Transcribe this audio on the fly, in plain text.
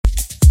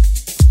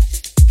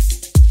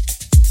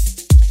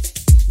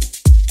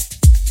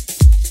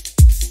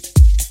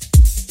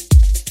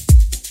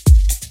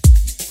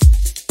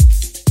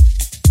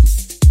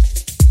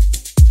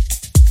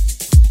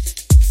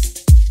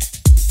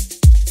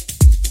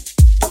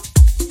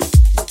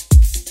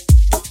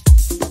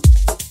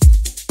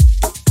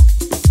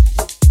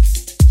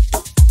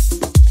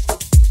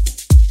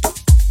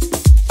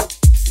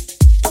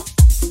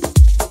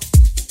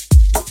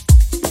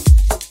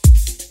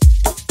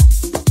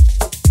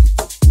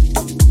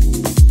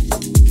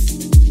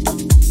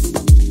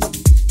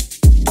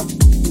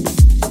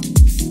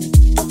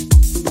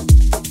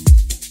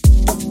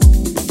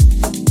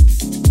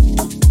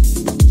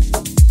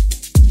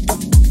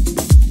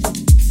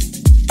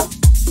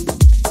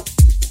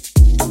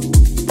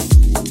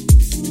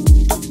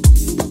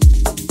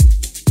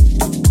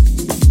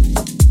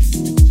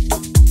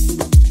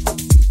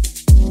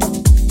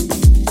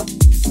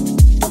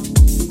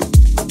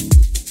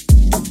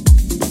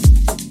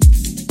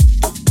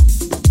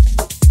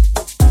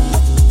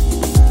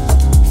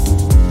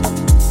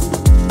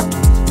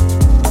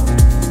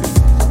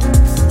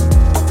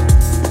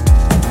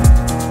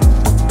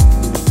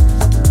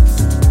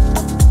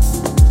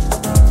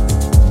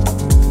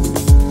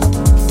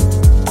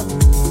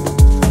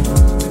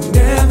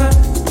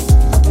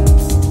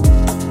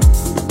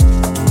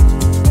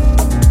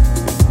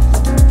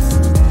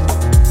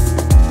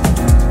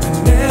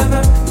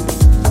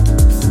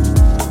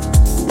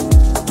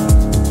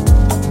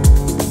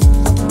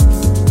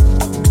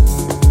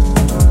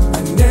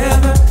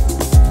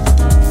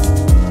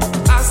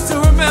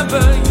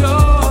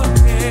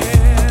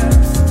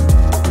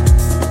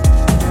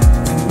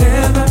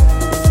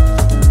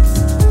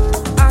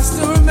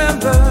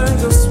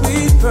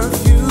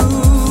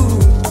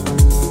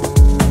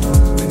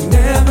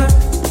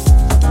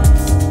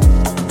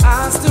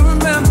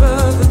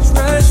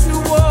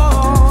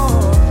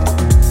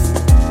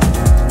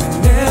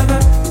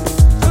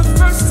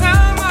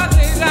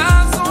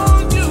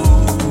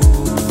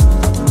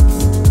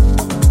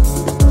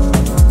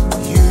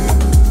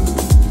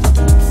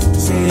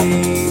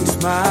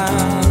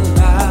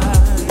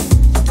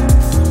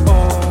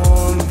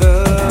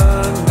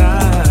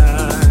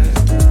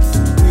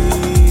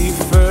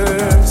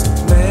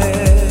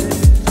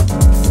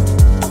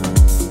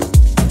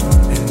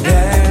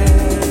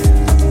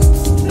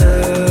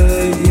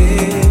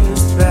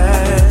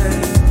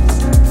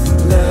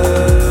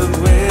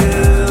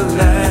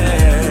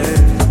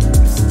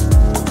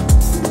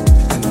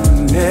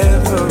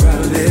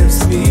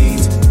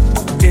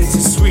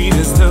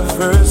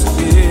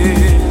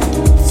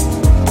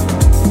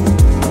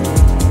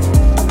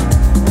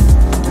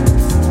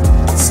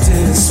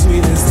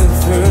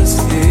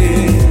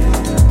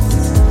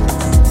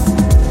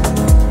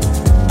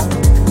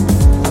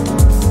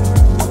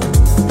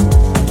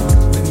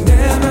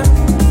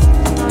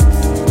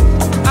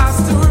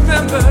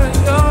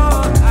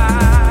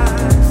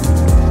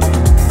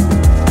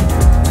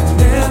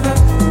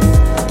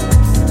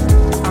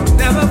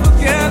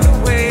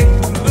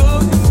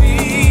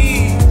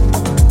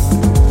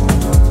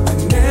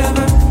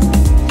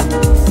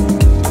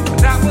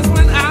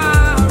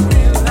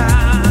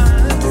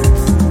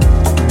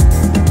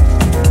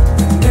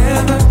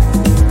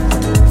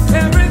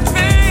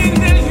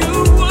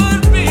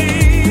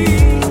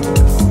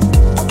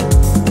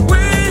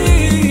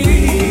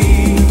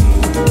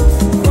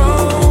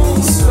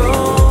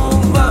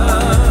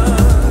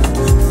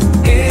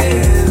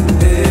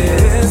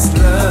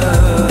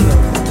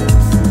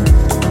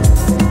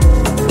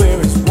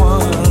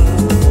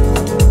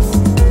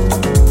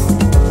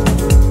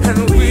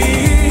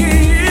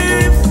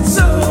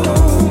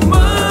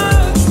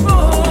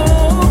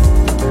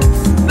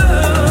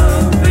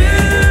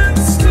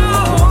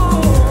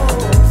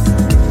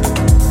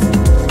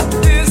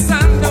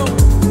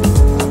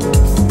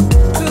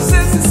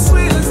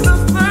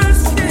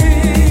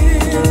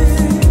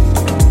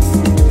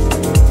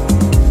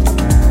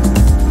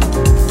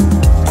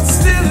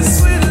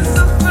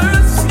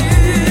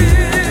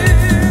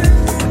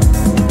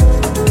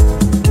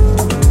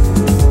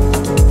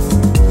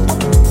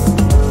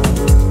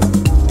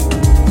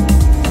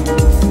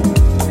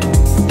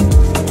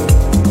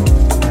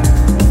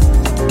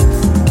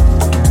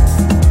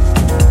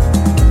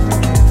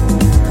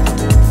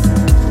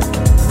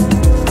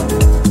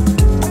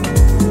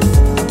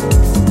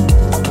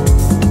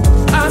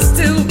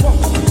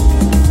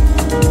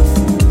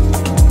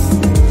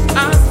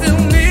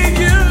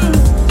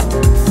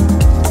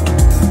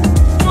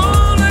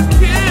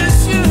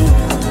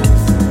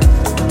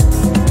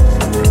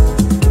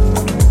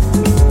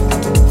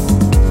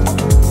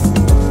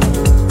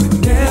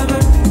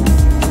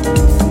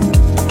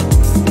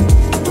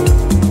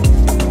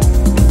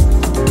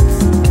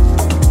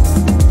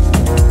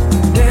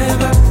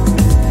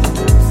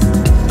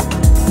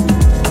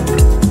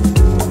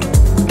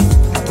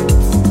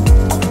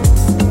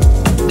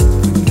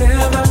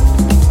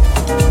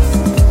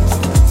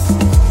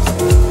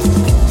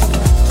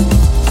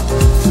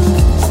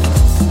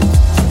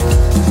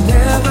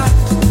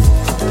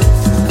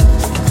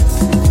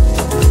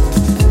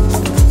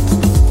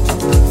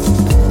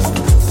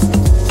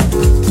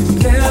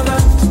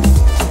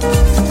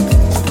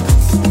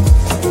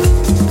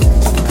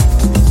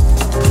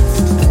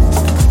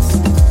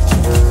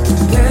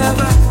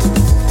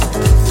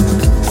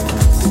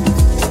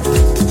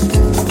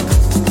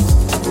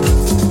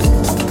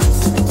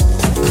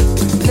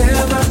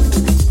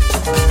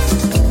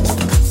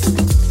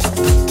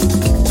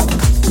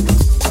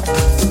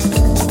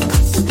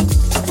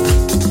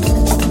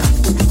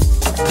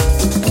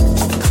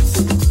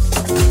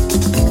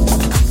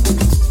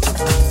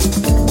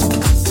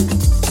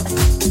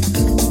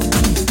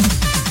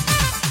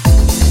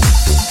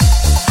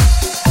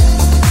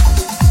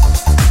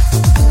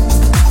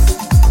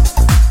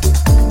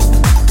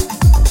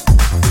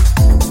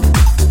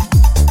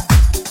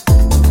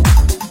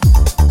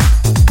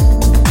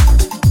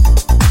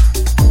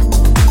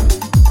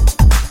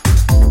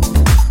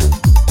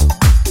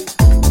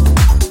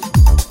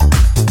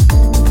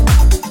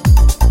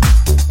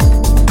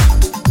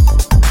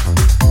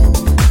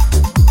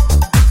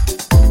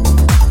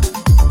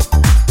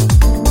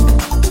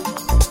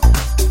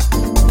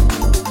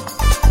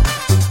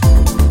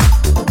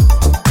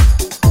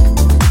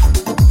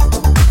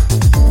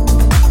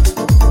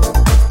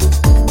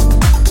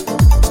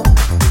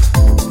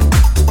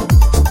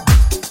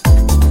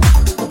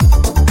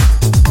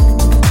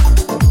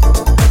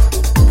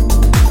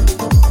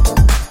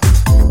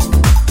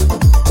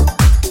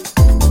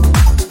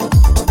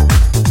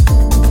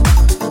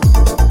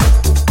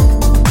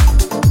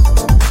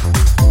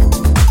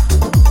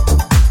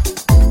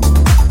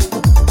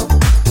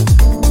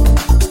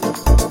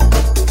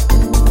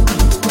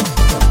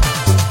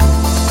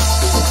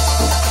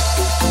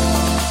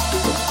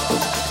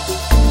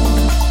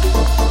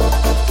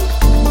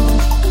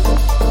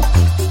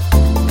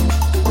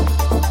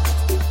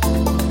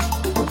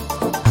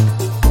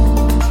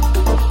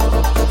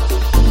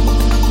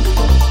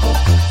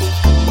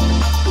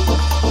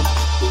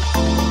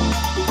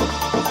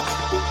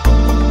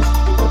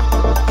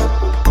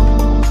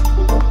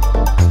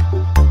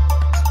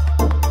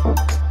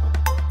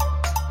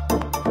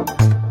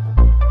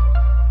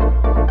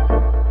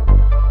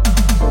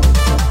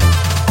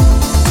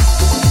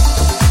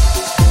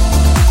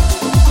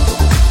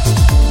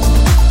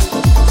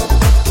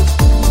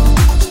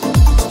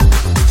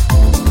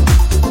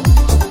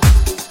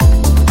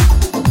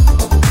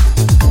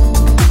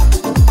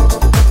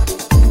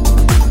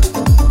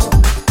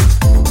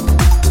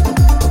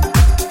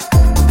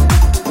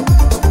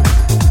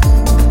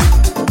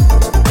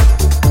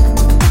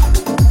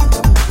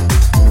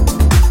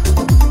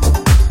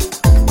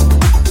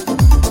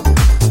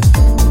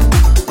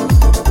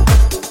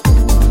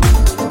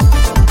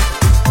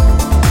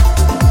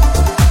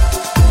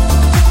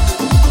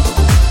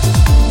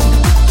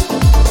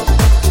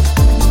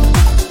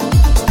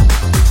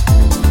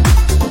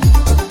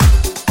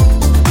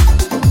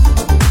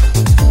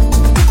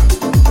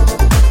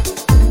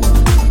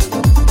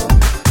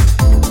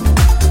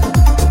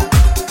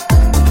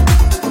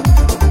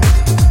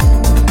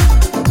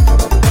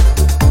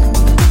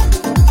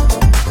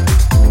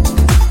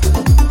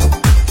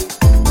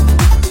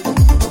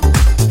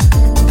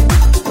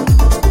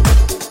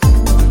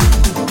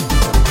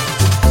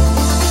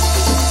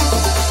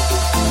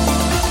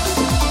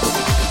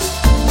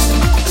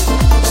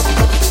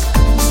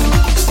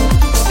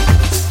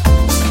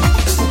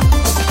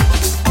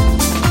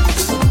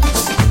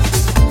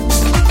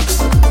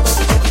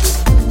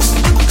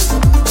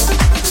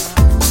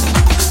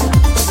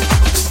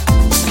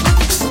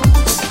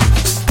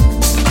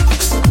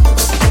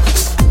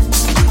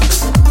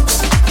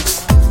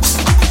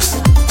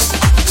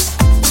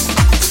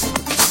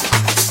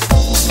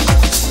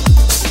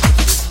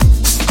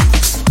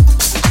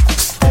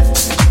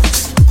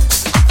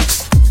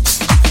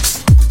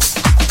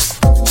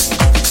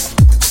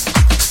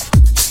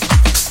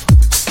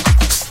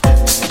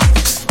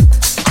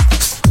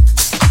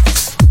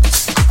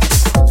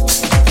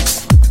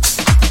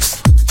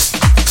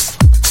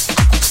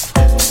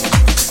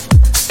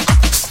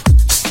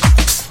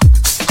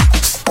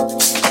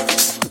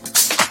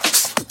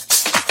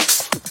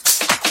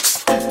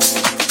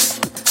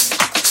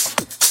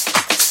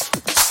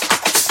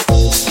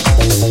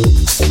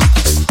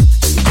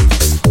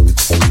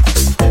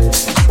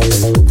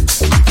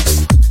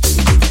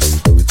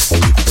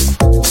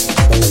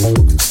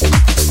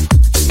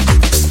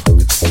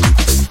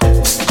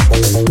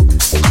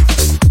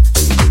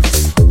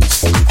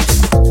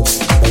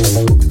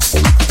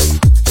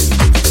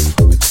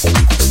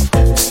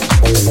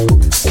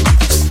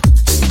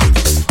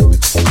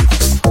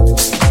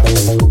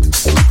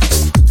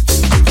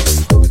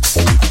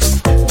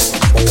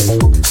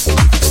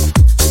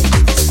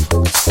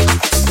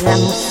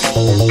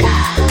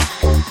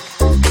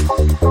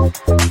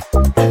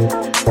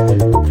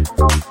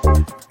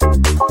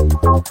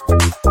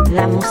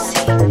La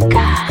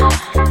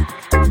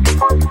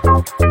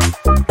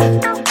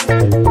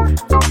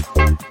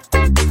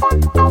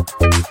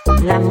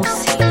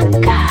música.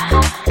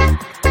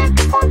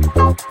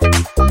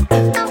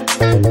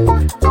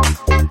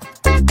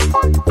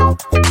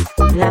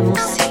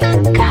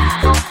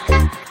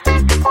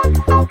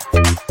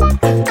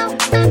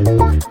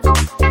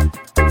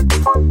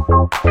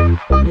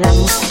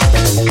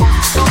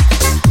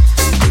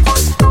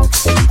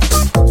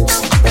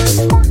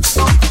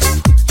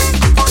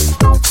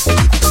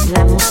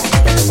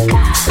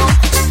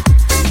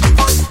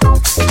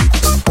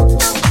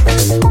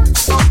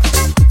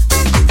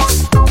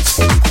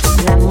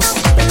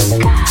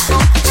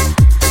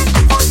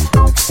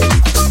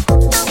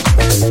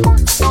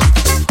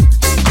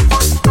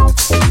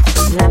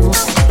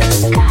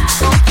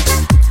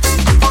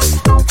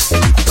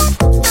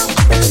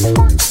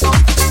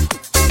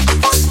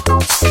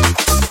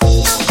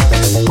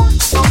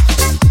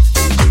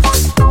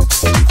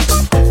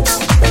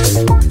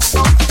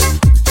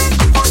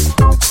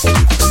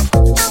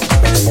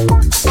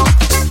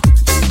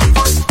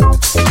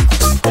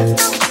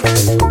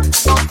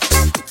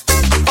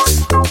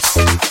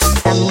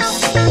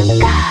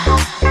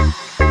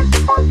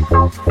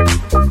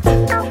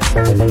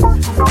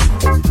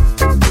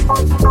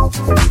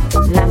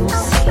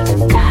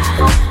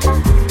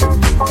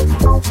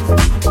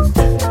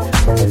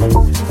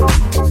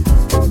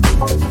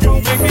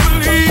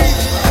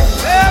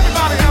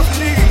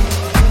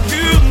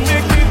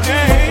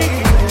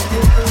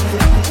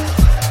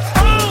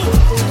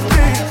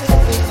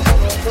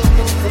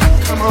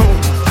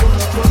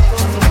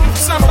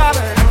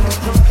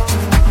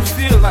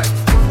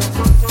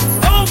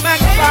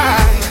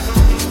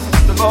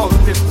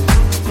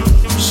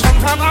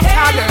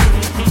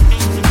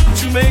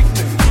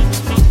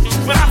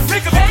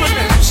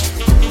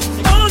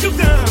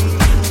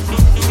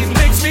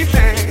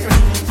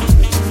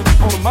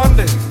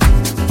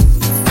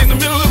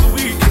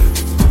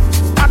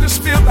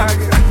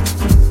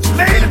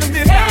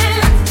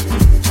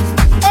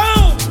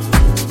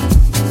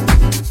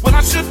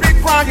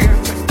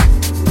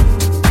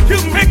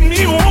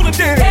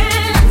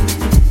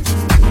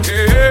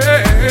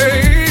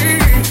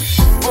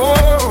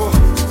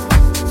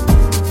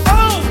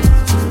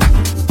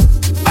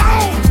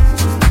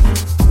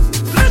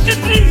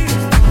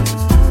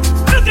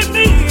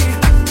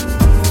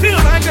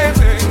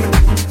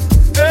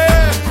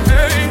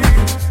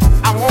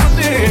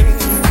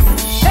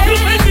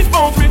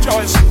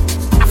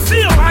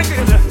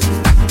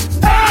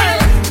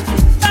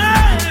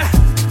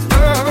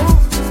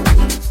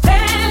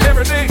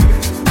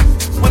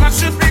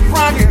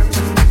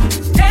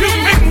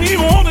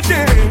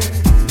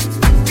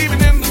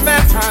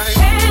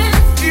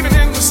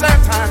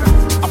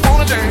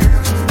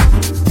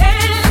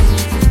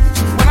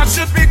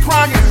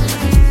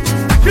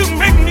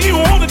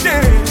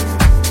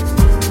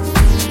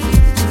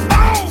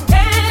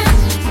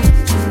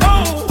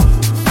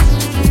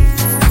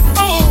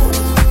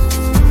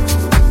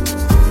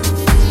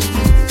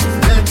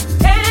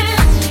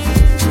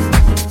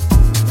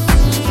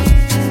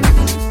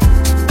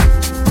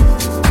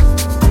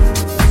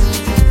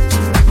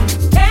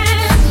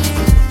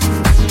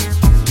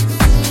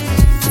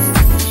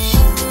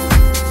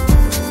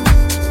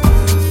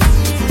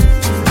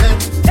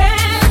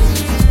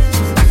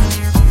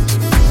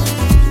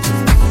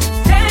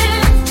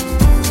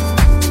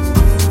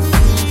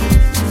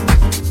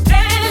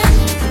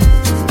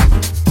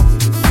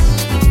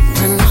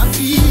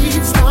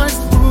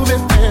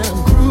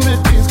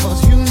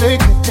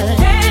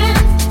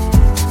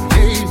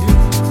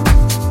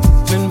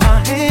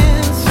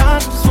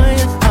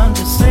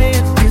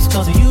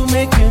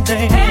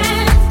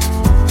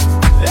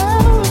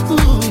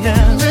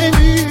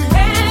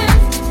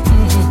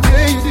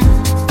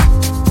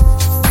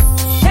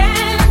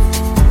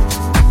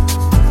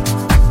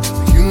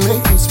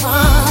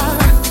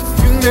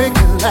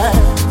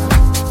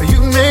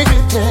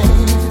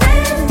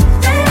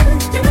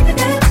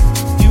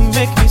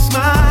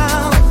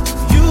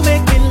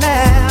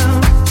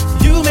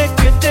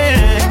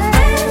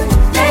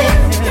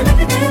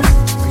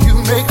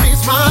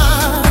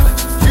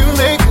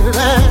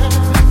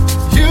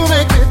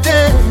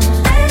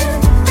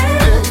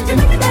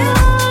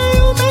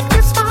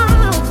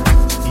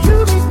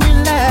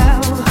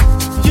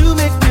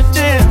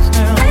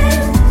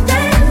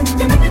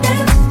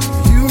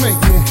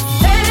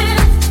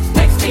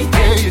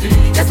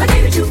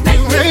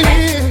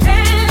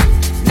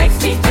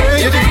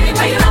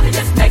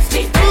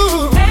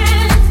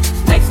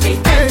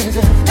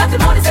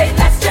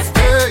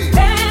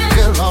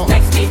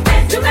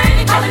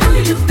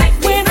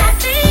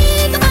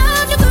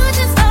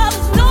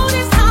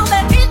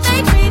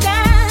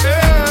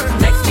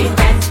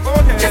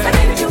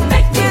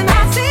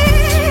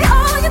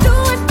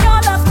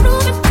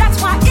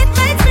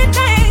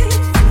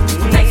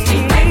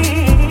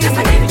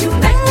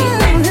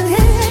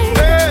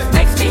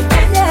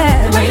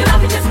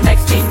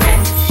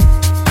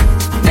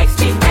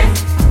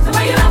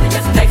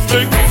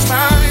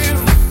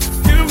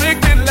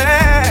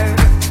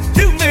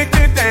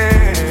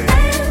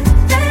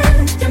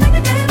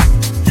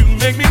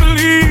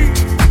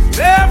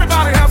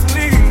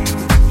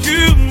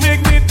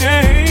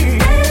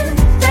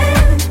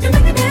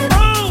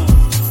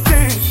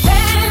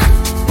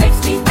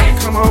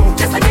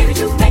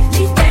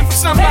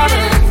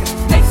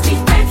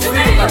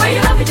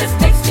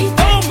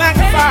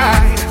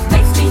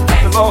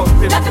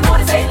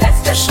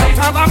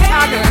 'cause I'm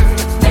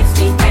tired. Makes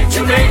me dance.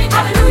 You make,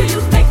 hallelujah,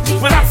 you make me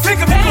when I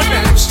think of your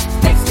goodness,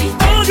 makes me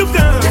all you've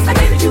done, yes, I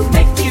baby, you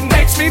make me it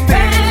makes me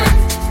dance.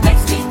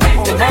 Makes me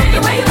dance. Oh,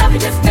 The way you love me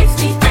just makes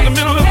me dance. In the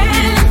middle of the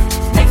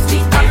week, Makes me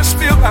I just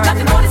feel like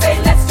nothing more to say,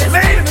 let's just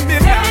late in the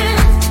midnight.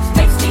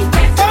 makes me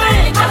dance.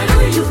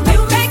 Hallelujah,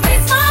 you make me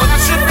smile. When I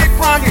should be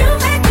crying, You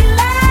make me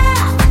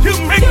laugh. you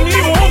make me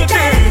wanna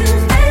dance.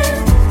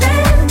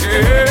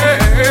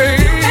 Yeah.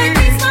 You make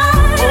me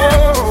smile.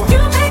 Oh.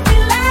 You make me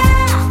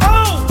laugh.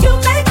 Oh. You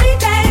make me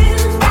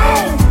dance.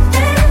 Oh.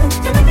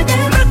 You make me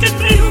dance. Look at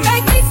me. You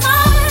make me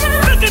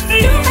smile. Look at me.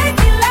 You make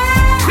me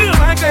laugh. Feel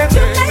like that.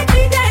 You make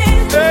me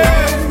dance. Hey,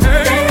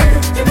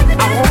 hey. You make me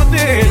I dance. wanna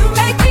dance. You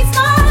make me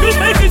smile. You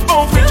make these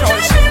bones You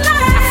rejoice. make me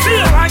laugh. I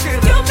feel like it.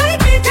 You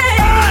make me dance.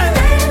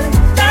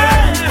 You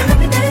make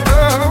me dance.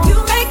 Oh. You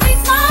make me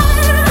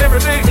smile.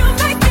 Every day. You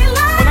make me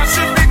laugh. When I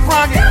should be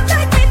crying, You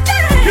make me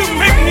dance. you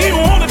make me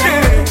wanna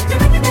dance. You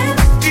make me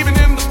dance. Even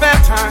in the bad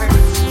times,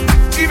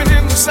 even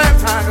in the sad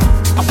times,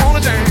 I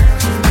wanna dance.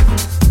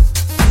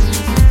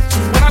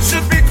 When I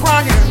should be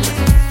crying,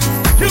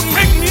 you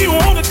make me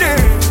wanna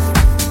dance.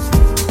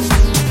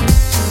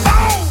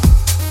 Oh,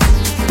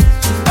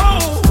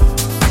 oh,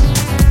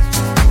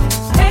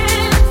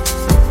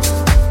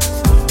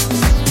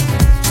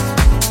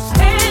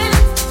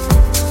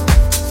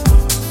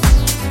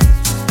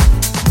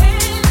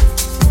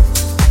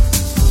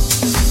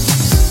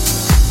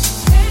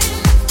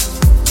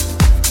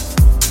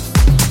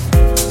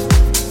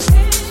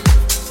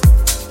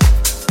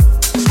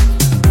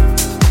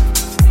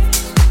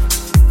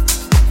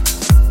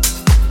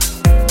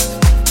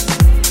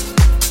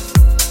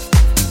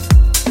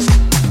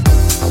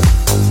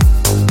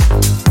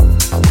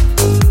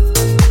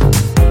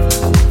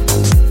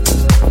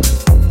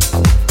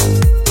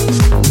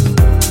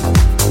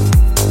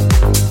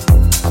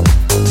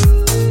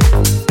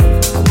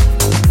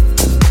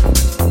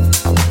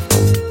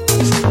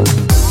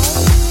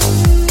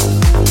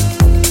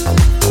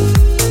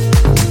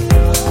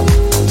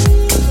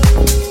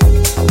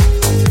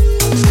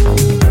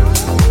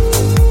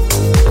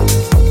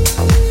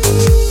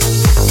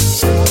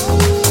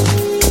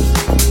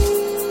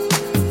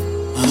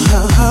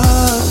 Our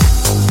heart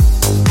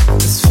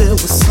is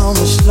filled with so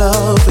much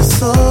love and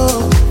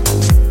soul.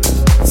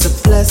 It's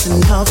a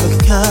blessing of a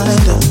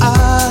kind of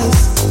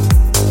eyes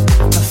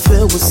are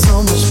filled with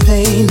so much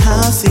pain.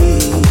 I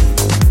see.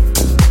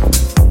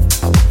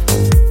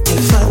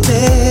 If I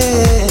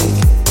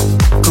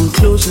take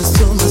conclusions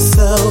to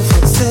myself,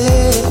 I'd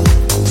say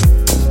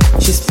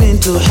she's been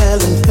through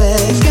hell and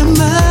back. Am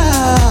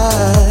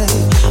I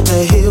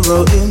a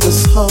hero in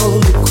this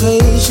whole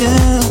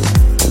equation?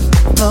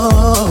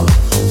 No,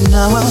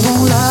 now I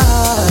won't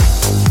lie.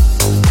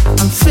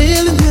 I'm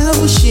feeling her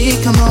when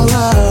she come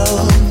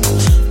around.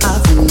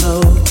 I don't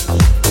know,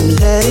 I'm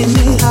letting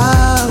it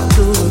out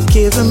to her,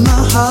 giving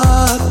my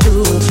heart to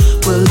her.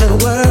 Will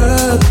it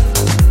work?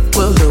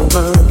 Will it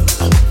work?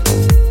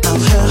 Now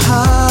her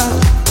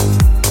heart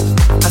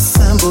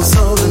assembles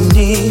all I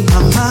need.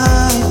 My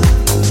mind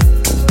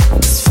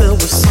is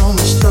filled with so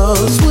much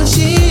thoughts. Will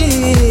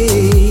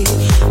she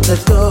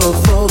let go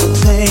of all the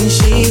pain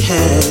she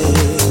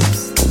has?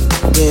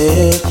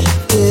 Yeah,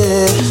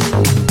 yeah.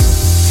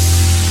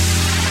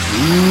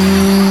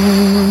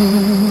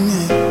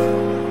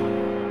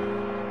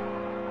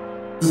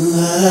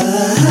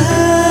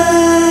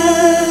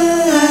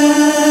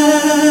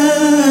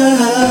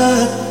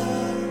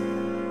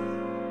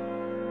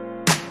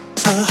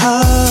 Her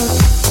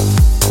heart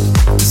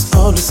is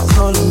always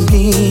calling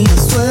me, I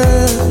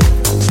swear.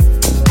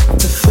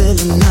 The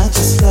feeling I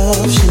just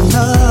love, she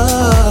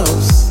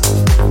knows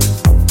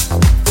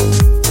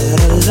that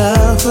I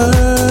love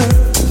her.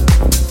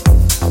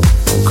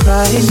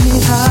 Crying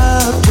it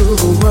out to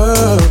the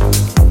world,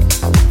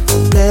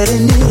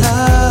 letting it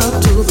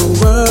out to the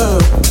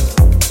world,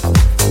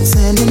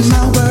 sending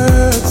my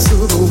words to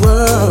the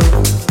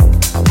world,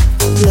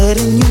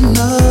 letting you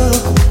know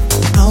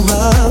how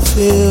I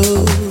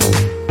feel.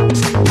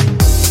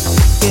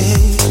 Yeah,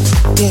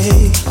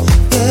 yeah,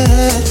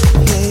 yeah,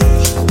 yeah,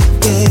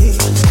 yeah,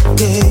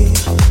 yeah,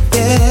 yeah,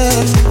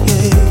 yeah,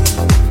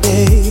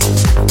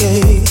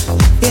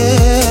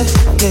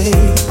 yeah,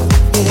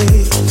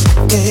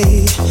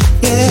 yeah,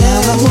 yeah.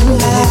 Now I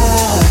won't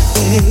lie.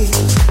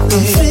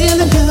 I'm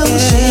feeling her when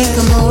she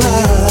come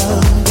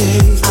around.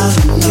 I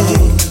don't know,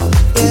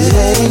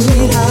 letting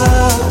it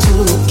out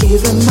to,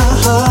 giving my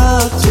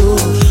heart to.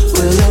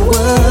 Will it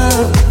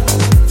work?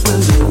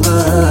 Will it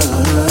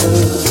work?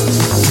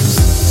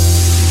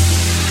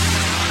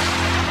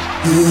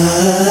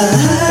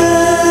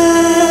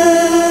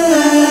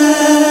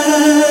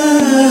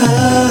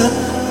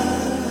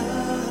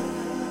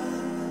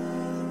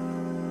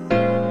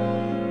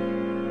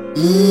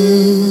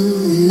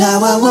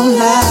 Now I won't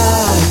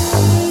lie.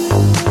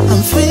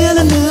 I'm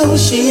feeling her when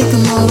she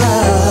come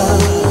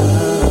around.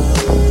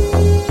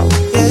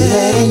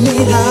 Letting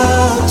it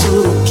out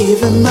to,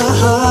 giving my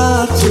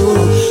heart to.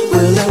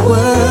 Will it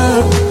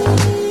work?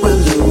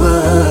 Will it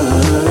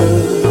work?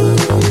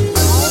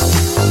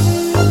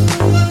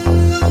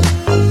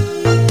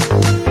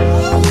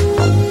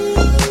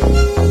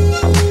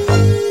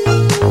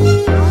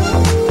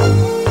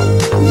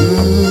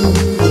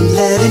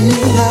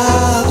 teaching me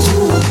how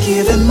to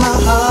give it my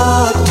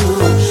heart to.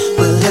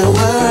 Will it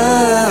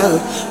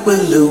work?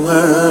 Will it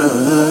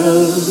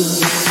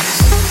work?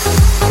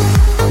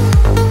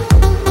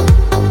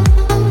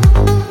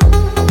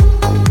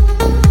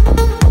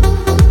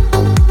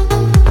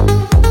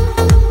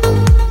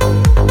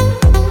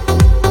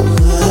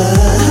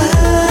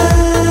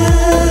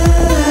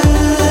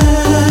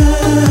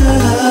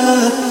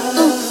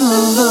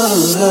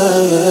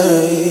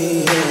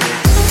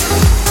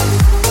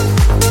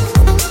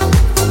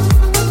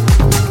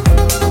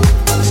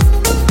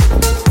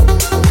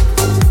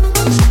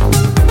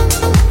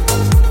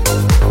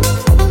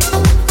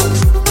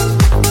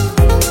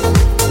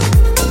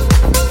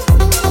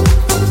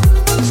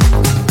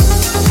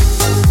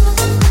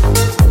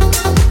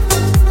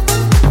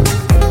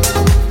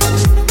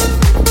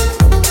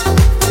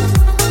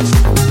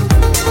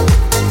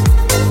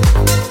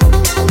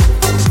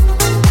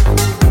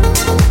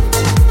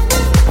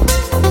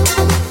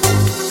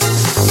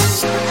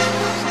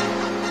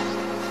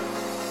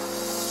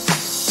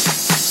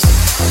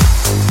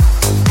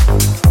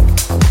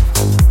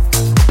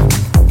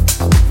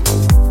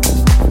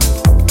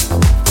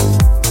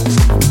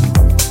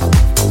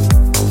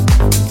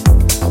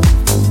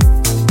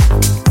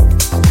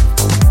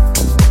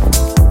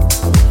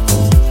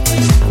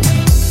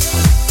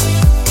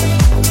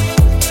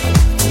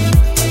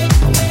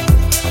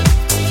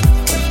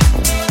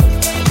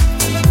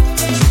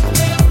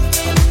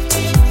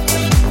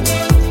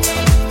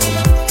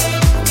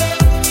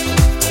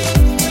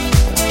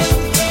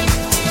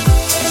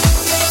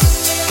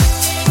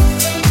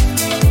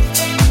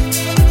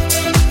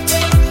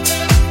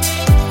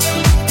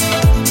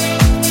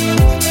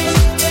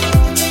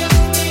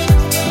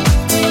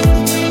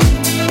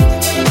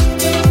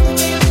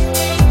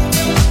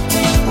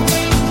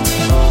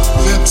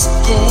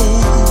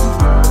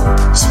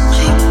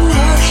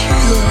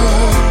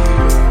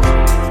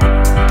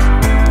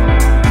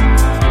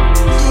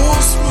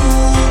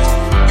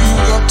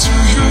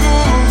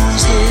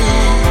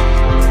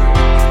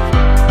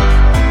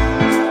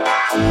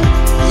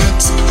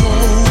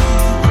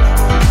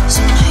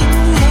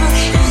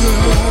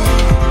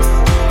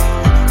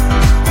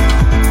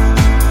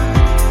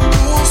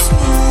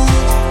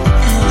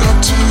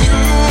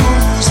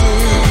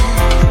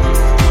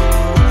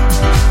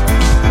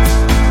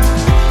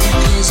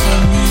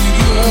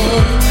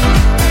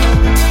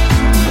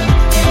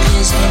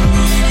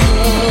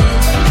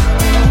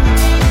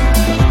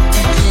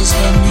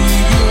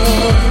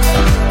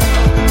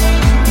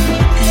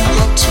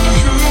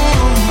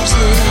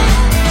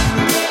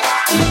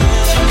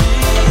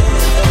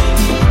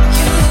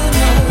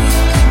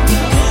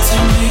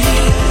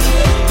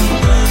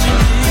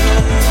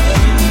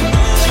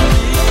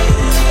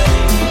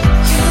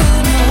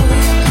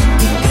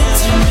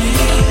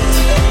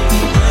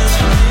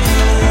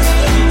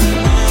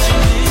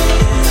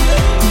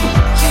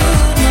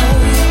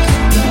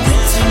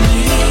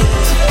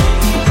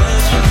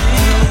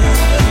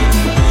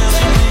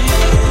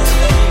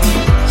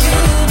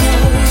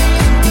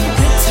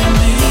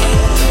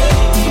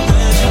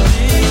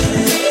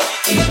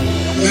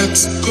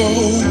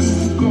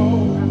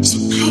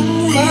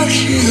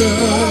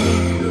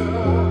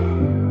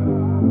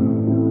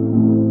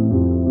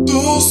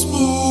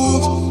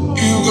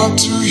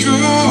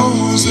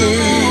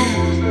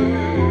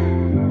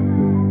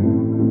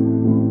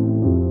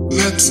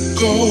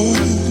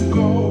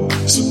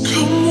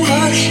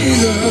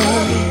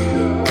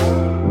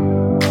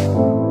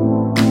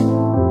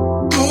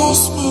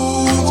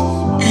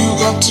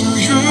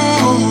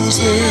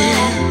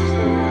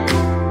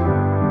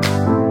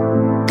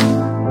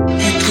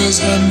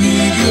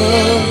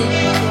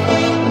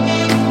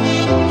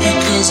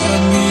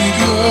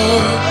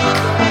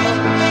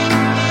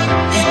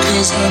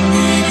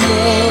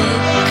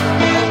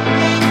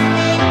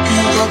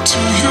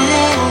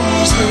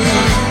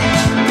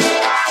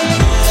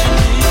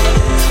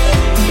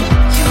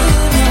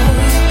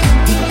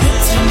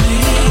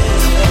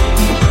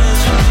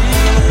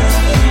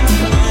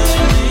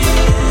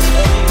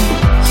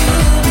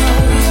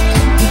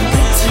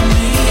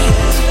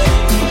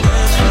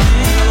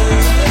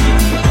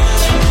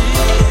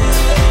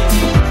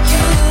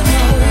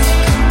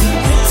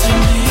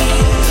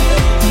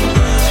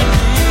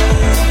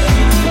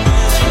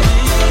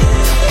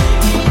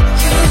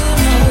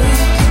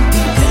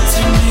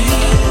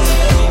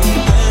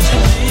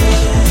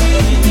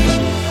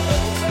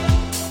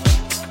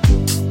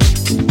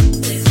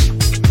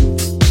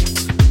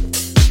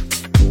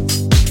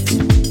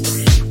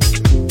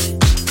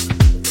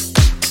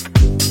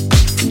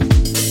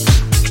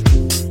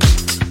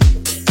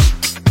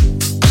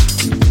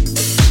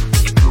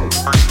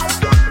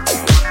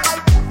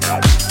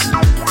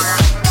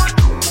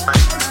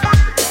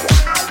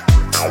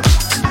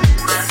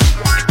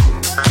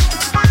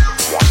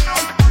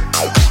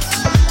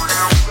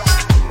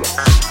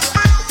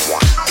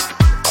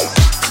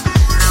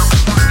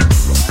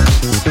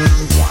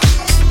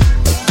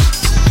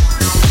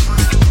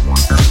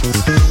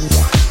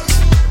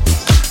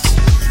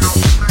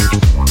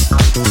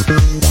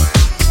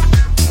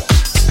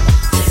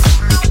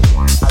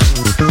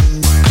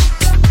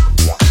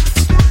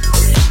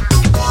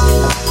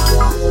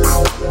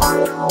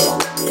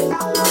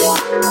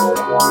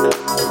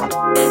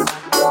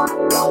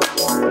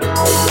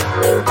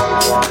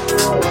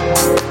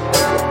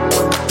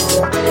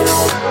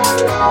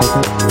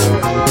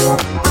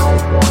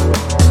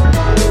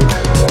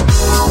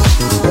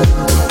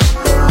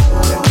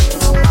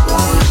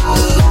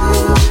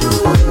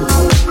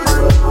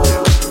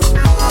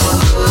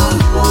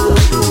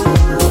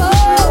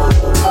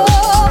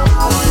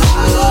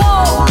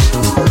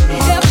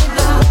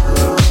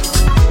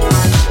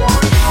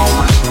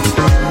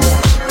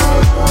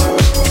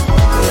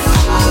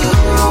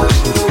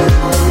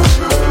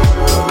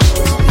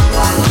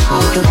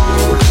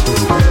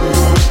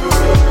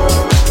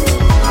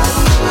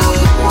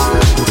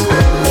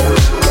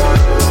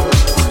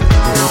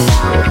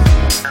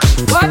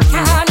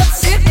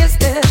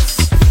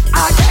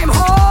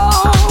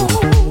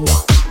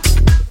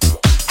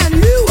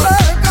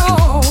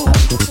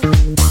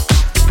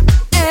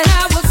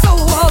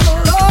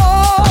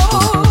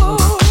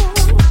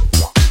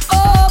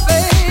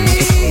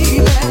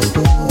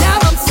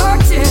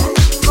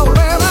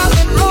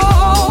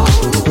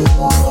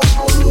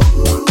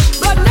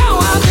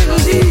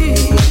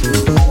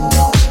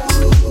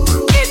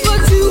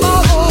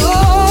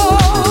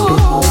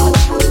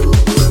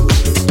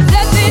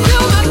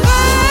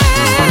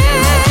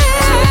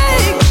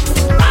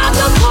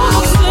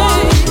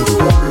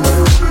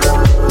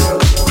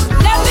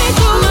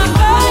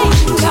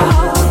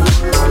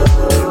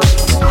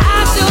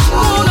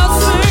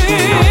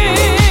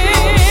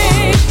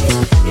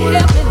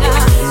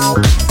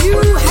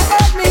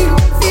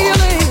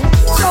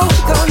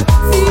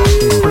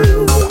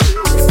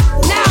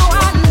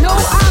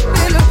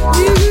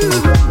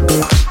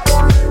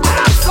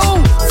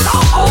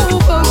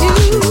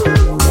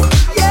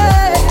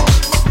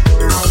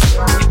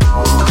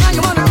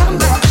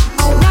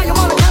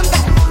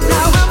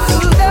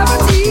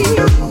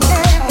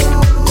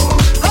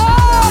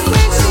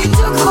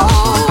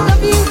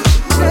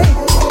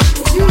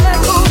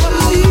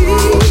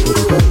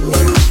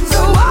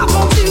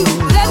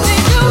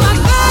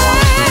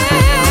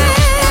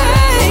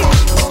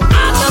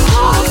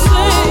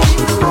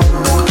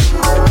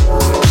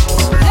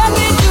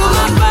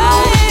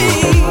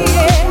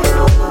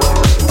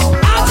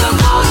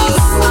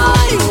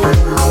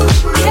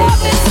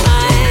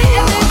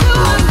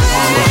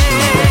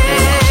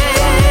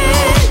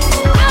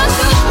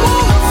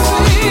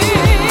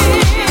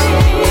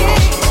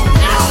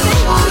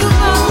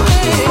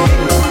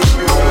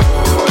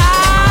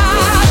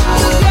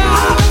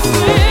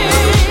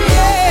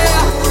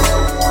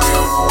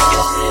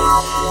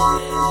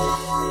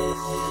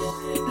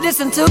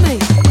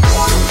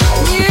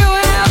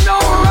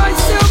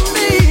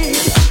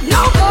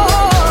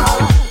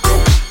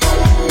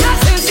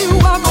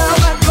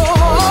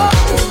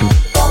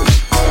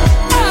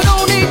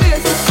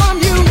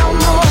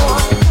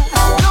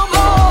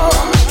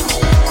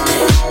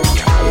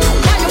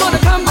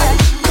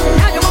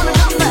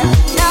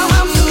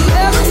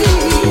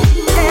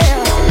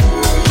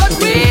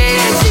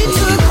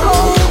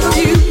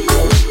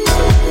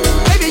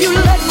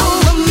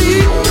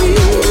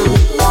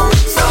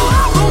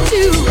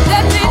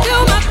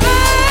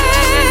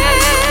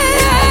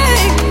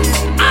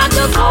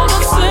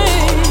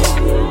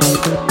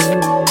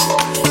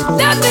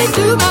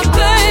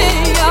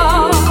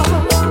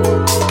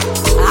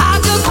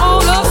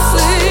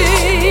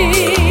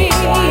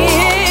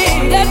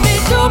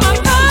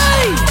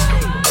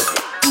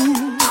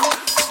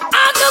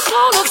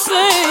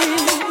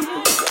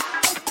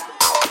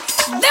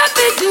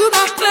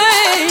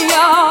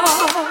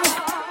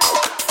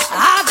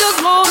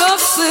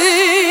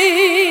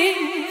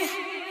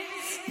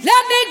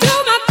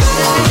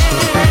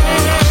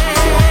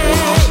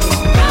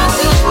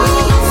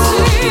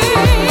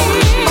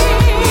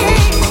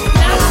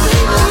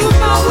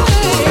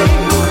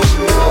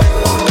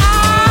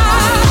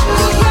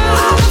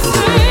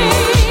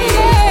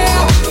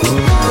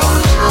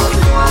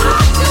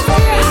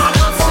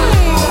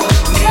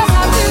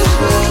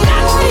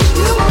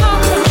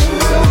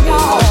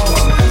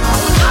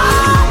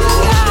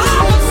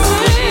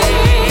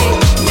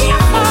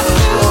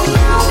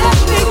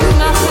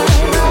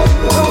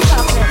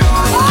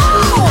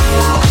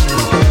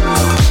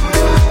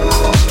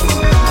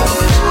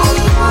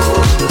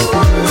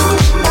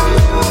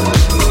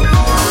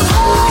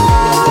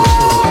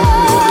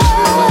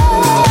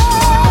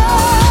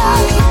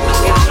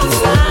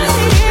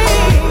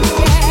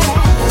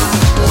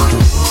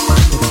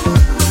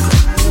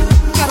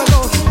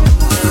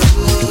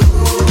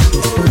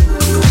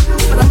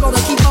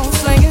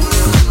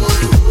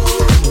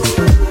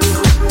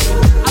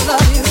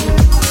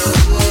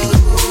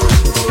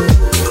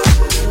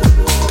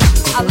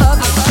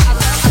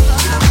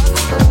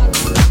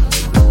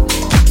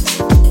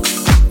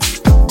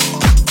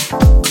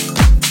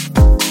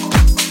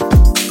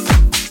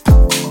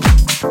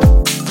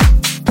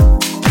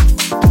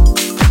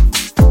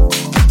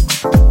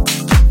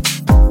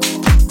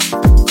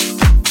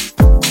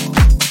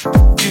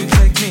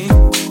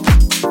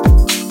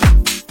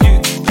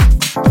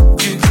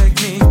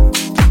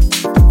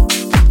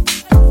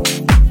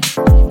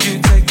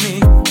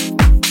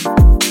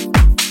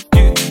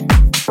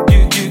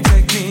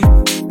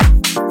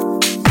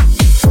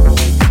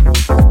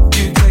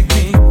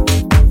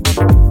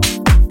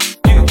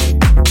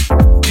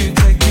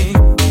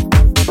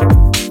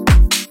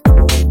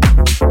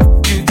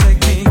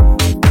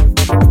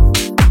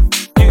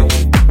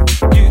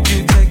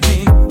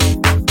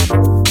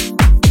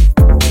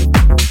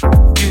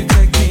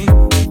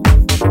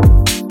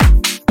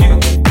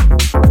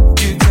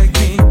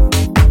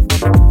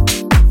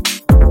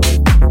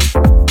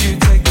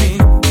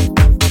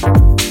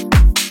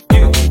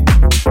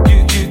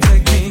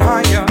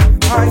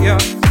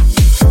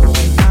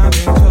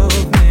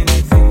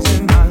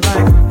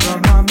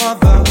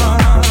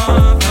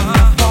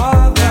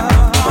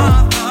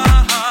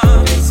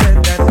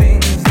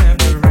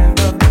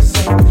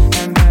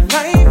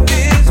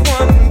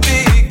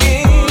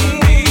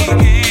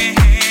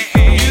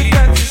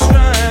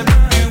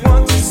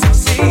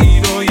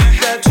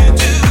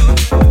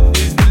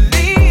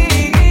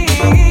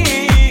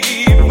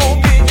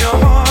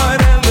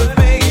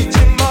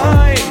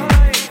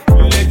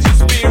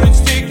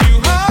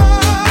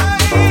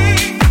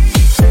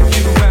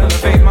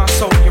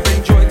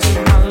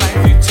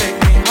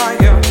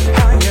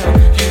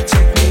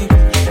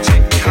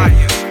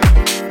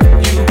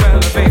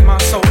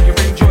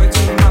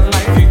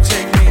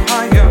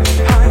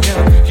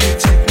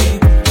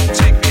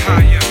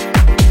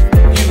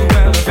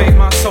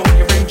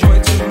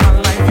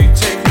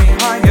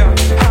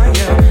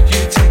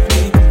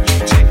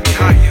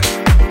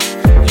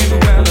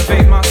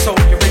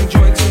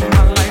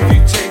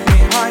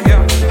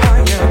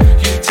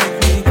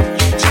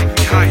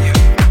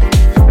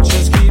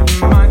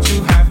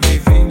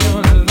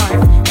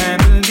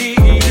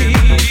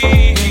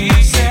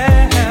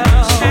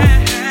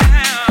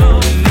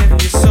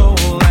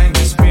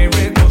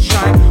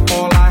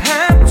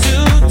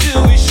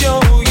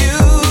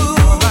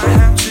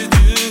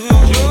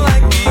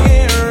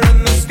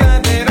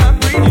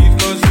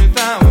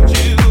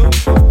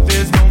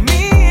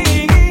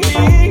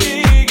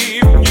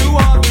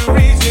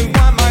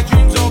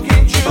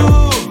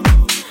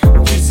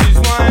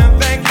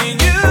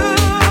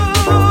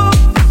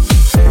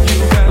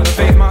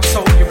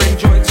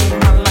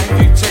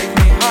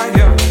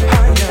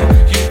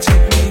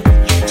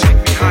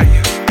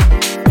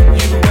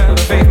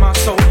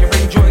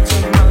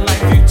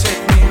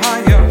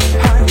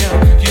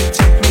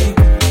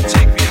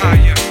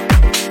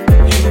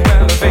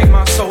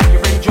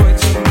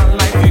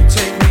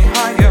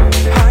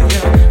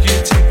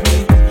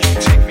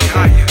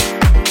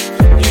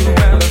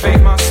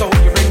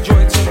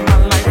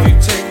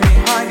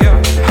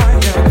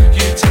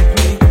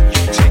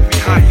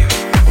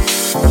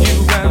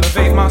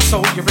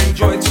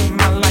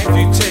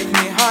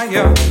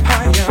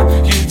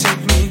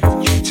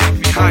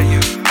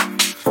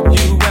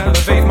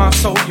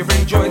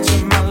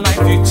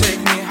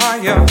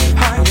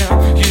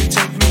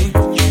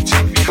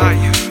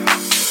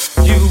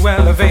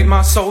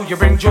 soul, you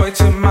bring joy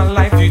to my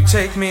life. You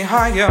take me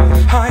higher,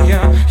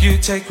 higher. You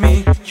take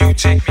me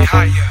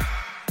higher.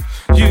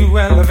 You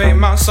elevate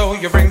my soul,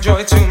 you bring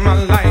joy to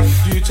my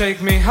life. You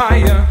take me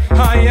higher,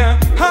 higher,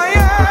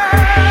 higher.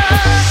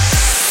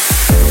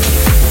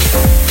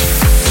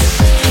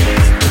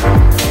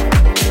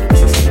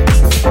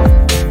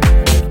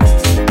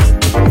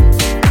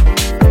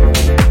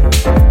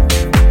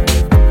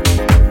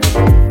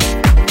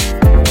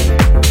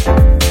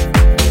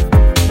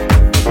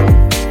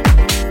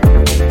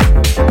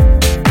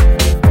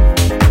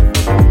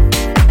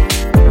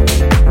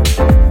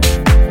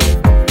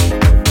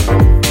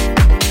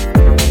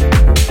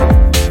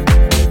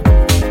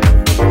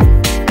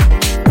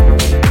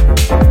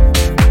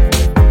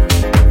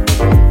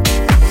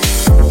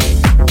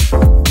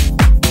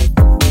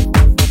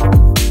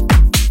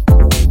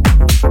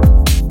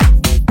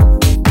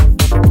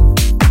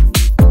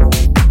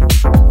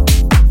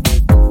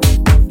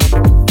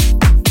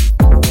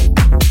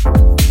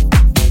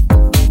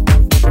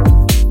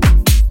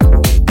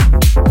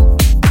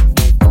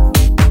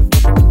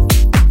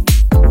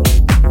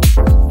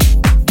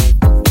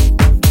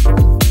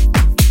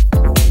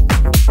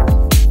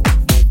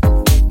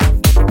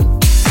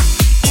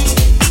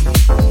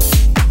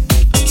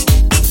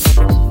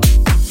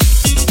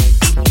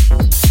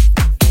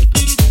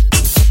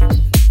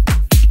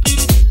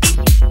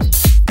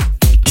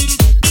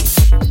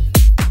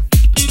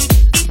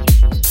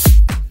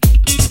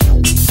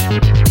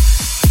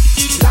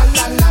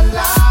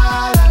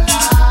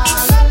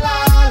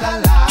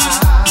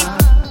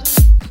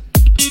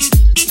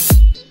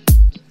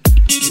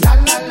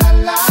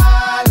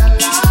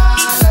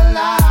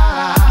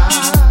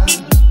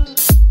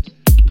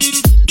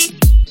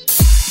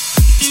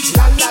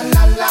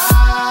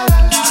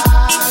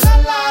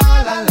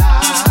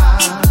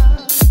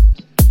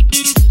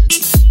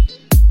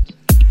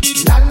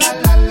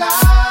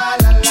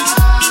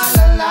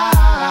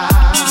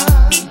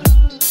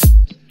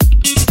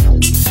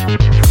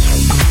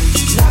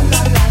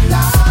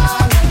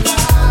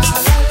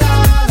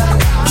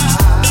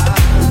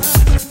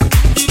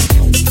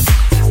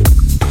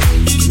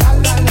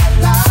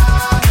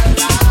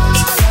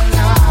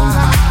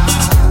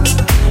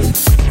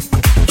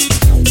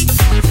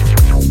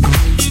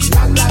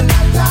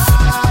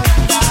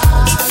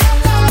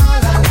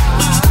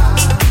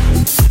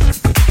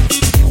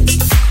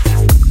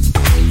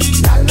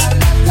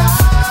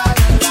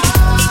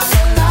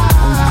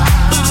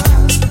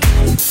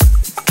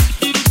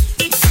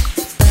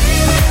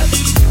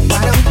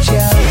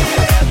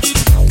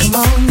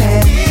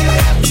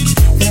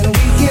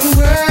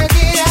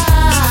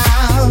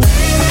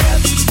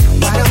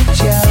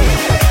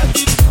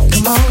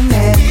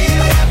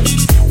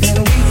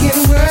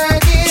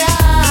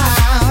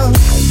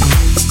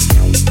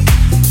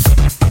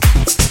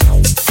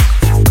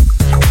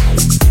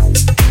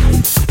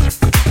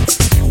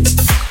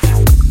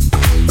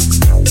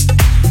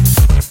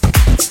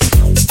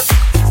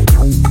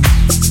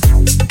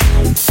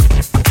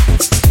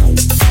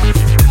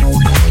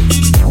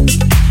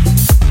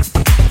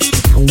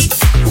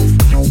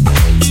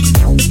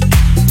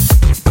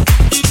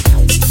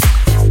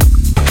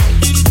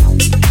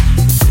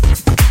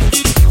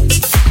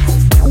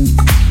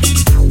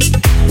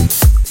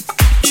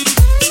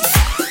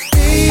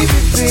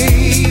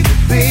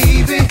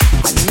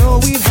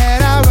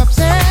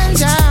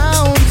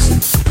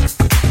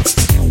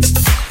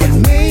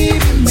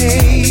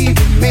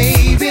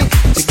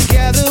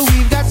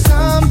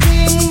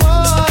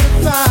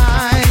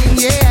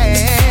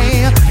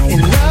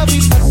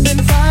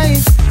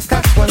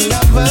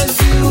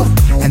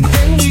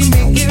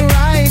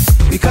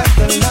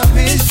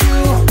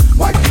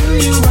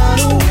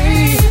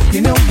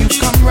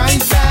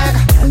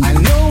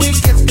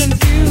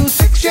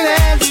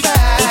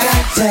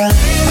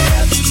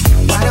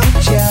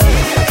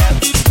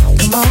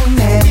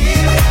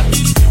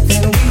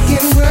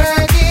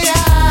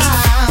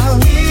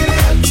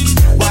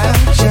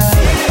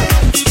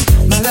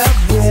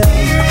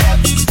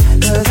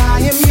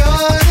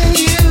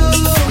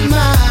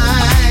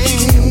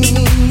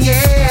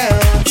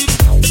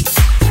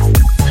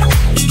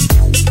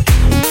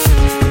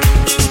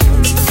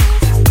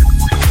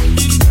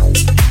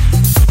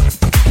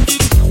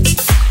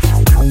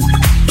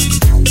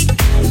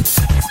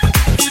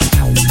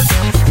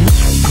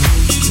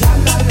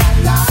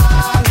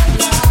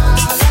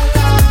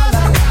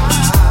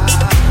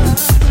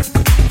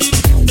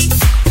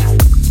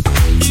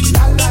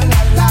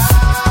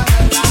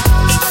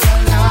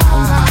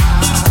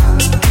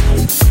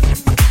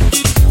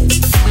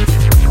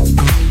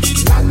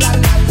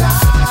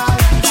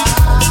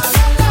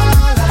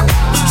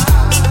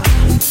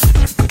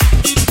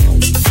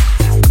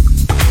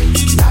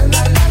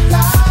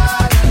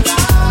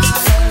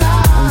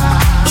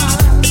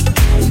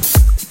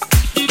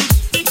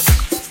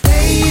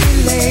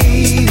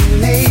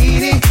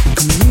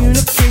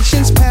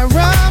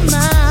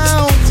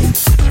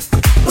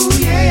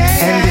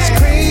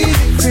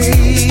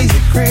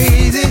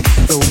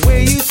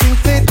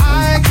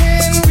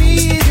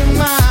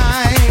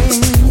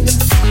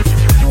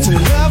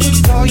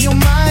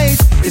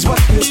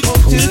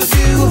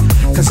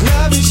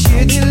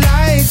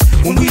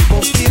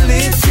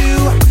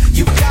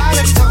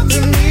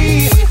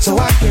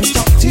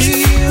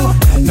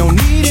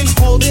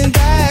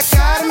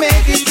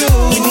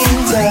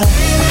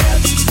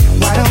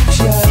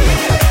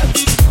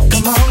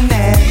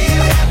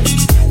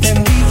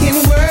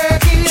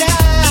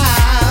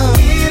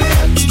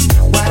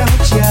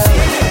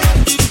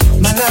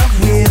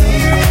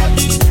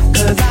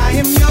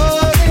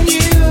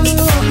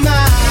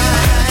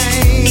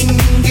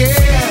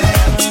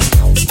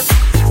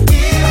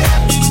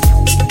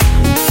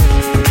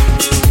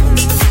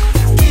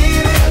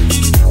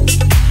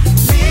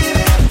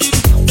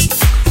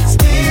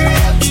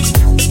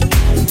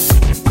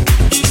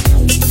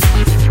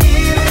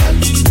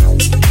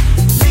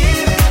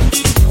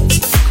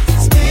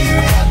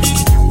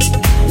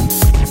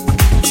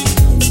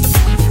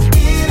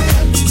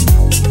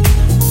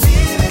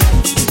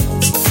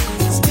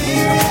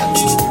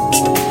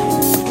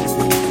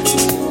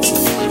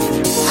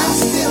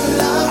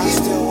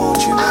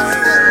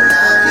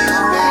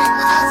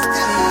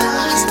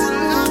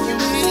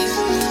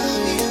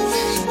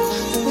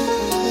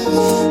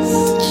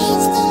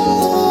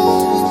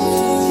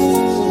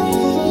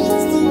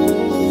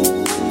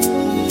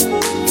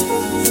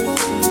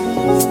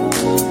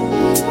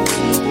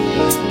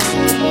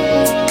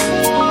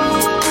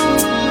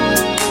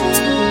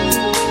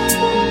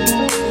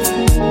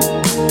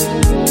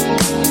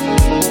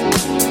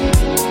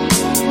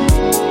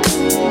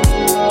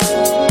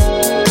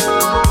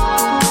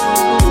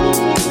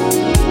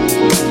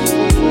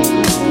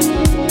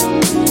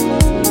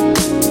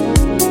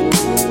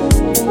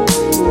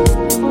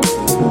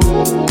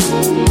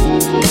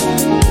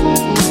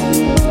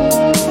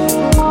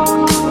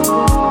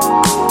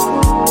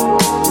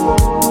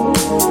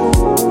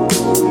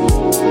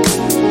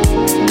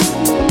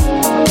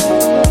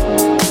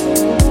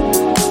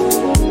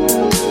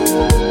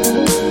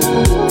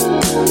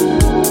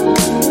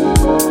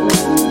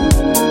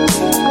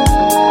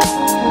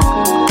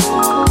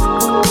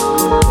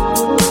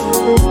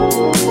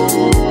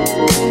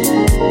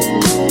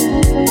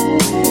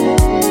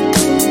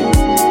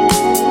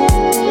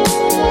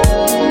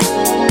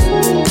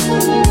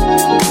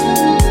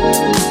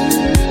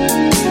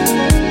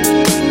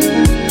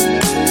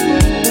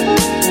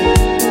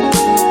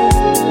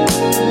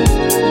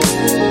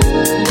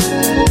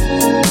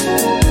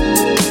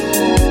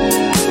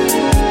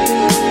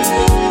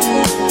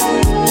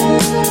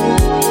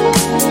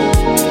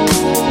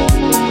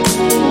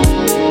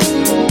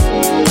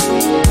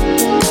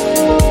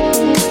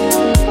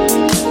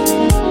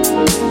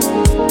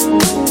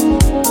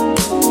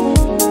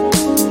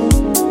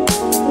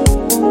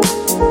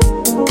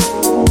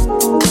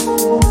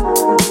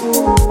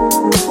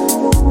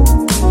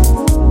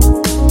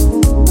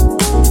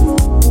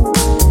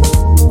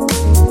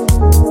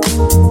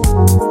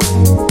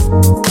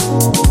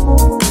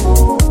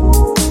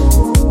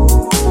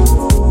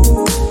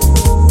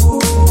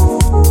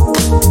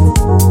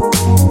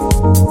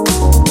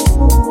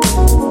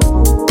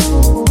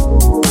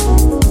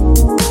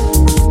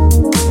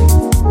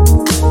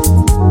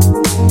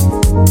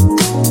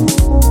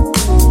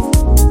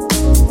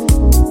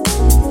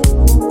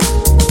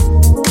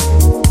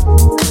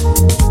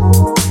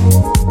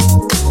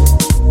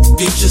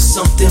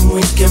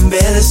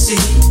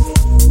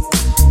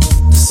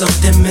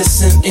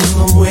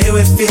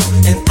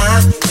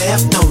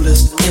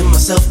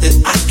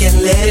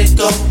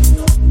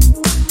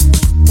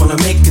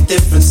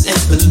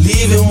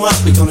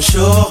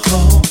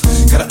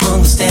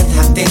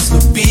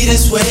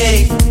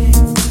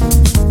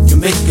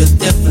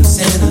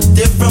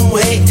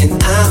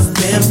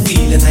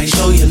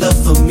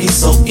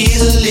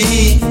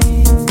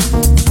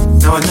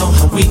 Now I know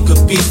how we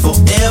could be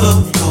forever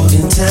caught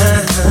in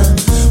time.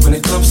 When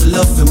it comes to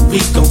loving, we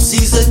gon'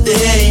 seize the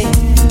day.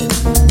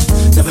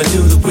 Never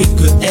knew that we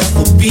could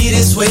ever be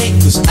this way,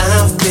 'cause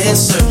I've been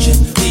searching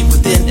deep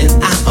within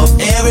and out of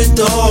every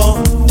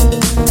door.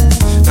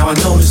 Now I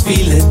know this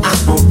feeling, I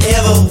won't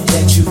ever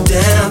let you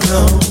down,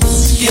 no.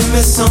 Give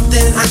me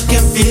something, I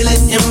can feel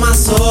it in my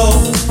soul.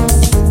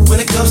 When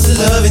it comes to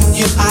loving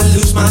you, I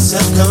lose my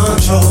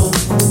self-control.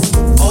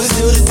 Always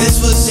knew that this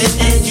was it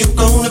and you're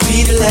gonna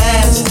be the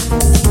last.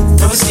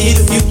 Now we see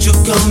the future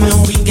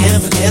coming, we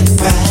can't forget the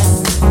past.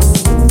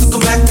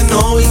 Looking back to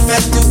know we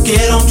had to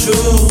get on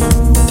true.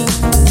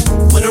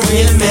 When it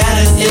really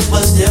mattered, it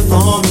was there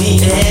for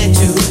me and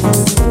you.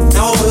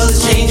 Now our world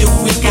is changing,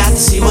 we got to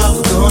see what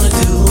we're gonna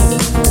do.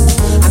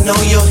 I know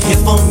you're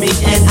here for me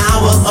and I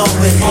will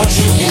always want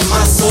you in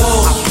my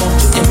soul. I want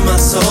you in my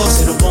soul,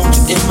 said I want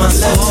you in my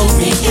soul. Love to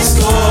me is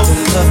gold,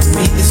 your love to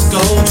me is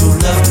gold. Your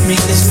love to me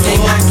is gold.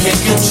 Thing I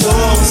can't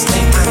control, this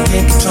thing I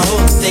can't control,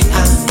 this thing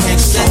I can't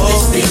control. Let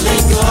this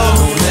feeling go,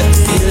 don't let the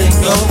feeling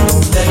go,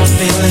 don't let the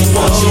feeling go.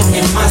 I want you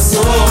in my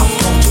soul, I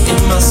want you in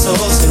my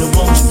soul, said I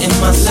want you in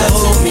my soul.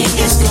 Love to me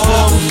is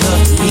gold, your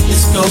love to me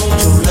is gold.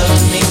 Your love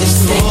to me is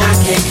gold. Thing I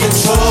can't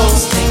control,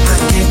 this thing I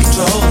can't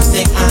control, this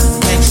thing I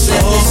can't control.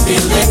 Let this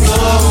feeling go,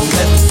 don't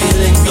let the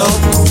feeling go,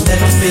 don't let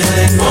the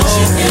feeling go. I want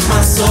you in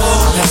my soul.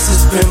 Past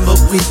is grim, but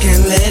we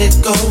can't let it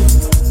go.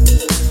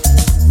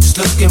 Just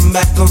looking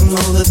back on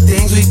all the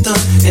things we've done,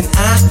 and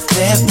I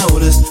have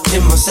noticed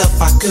in myself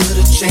I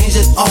could've changed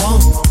it all.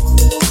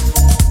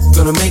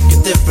 Gonna make a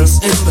difference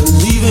in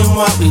believing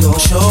what we all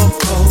show.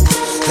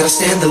 Gotta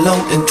stand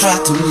alone and try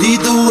to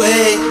lead the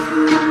way.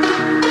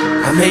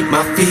 I make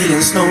my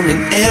feelings known in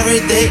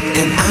every day,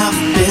 and I've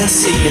been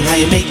seeing how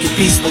you make your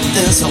peace with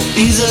them so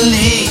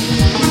easily.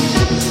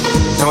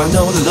 Now I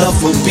know the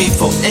love will be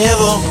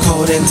forever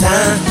caught in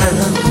time.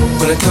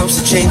 When it comes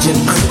to changing,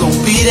 I'm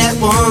gonna be that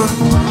one.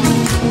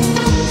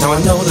 Now I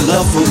know the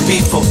love will be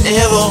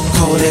forever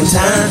caught in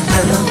time.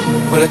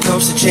 When it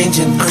comes to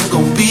changing, I'm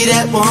gonna be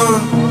that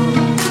one.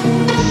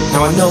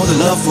 Now I know the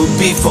love will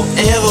be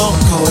forever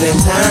caught in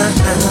time.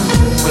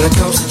 When it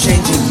comes to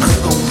changing, I'm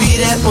gonna be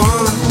that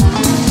one.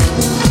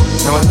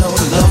 Now I know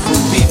the love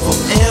will be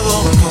forever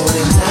caught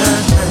in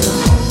time.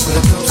 When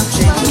it comes to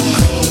changing,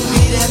 I'm gonna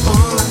be that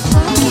one.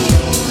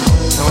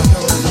 Now I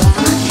know the love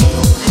will be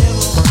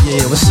forever.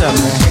 Yeah, what's up,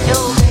 man?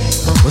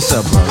 What's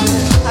up, bro?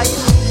 Yeah.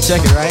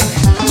 Check it, right?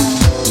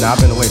 Nah, I've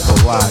been away for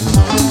a while, you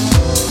know.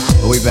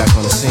 But we back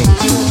on the scene,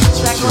 true,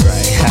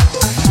 right?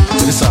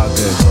 But it's all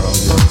good, bro,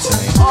 you know what I'm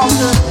saying? All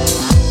good.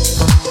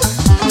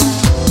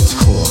 It's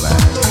cool,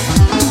 man.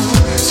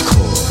 It's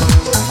cool.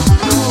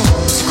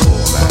 It's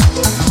cool, man.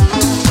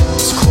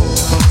 It's cool.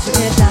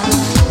 Get down.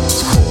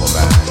 It's cool,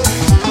 man.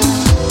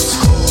 It's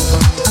cool.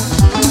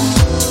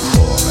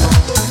 Cool, man.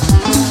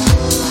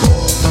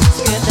 Cool.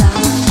 Get down.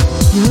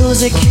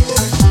 Music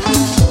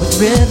with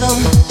rhythm,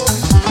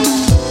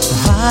 the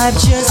vibe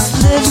just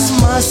lifts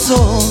my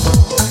soul.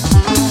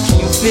 Can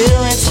you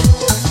feel it?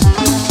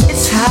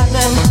 It's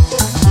happening.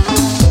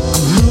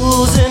 I'm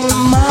losing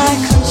my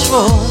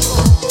control.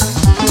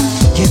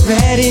 Get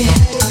ready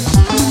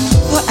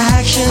for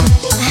action.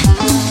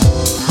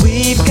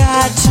 We've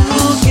got to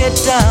get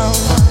down.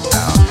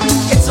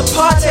 It's a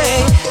party.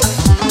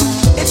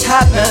 It's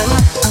happening.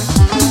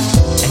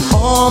 And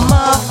all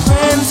my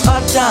friends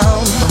are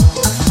down.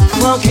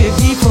 Funky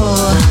people.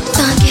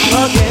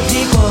 Funky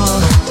people.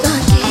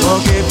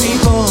 Funky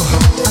people.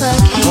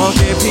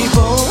 Funky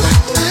people.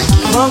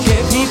 Funky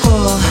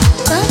people.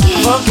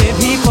 Funky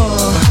people.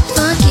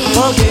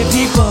 Funky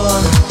people.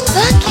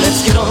 Let's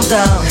get on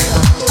down.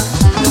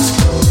 Let's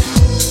go.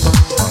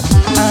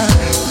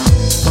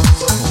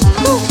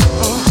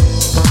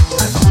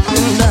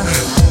 Getting down.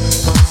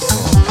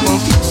 When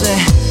people say,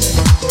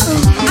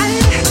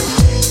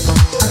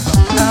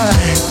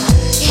 alright.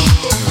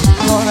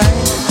 Alright.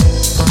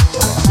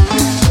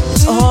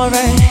 It's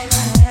alright.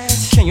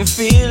 Can you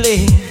feel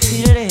it?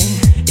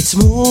 It's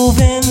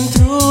moving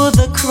through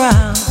the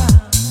crowd.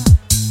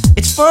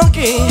 It's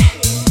funky,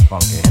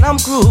 and I'm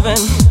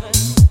grooving,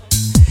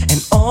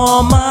 and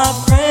all my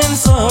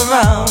friends are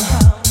around.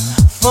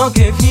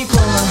 Funky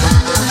people,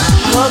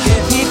 funky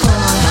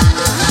people,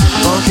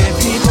 funky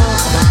people,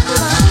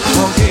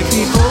 funky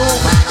people,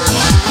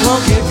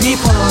 funky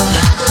people,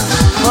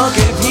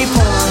 funky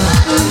people,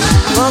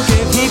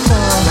 funky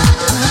people.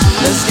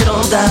 Let's get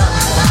on down.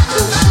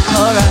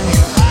 Alright,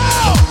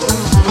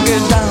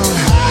 get down,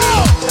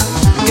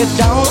 get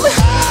down.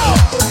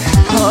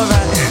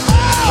 Alright,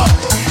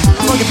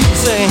 funky people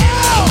say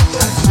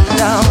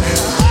down.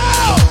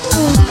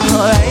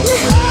 Alright,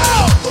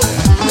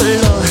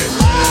 good Lord.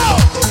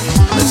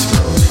 Let's go.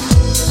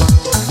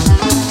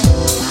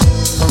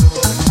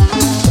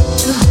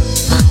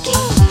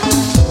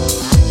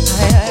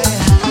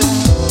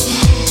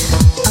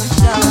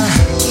 Down.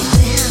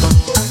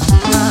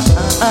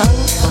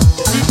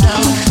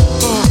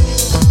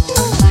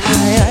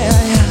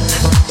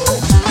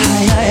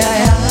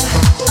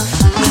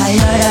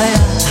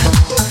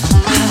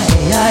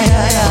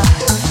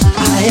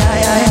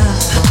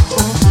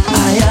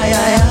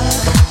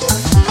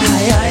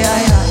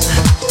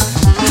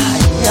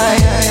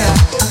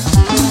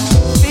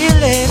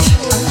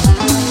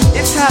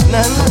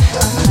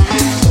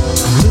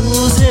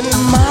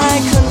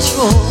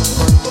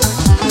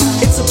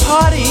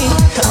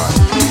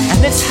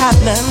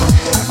 happening.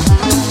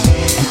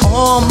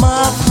 All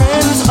my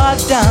friends are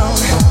down.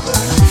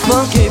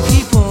 Funky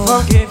people,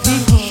 funky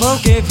people,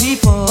 funky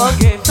people,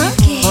 funky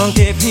people,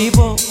 funky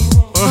people,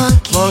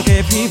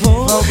 funky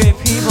people, funky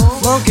people,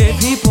 funky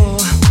people,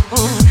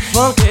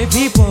 funky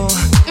people,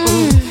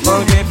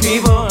 funky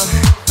people.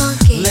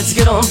 Let's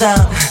get on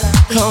down.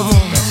 Come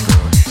on.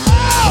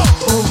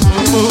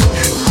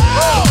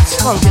 It's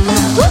funky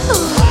now.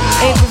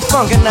 Ain't it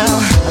funky now?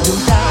 I do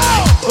down.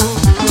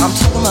 I'm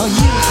talking about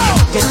you.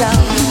 Get down.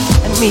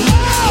 And me.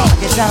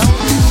 Get down.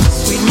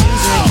 Sweet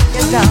music.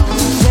 Get down.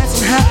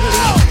 Dancing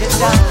happily. Get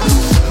down.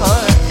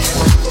 Alright.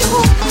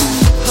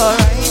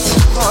 Alright.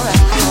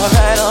 Alright.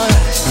 Alright.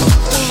 Alright.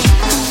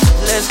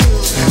 Let's go.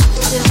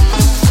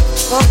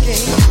 Funky.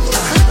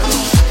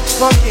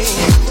 Funky.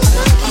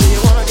 Do you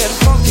wanna get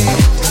funky?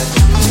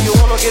 Do you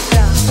wanna get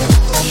down?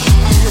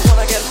 Do you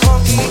wanna get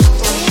funky?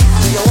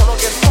 Do you wanna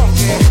get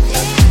funky?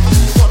 Do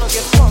you wanna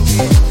get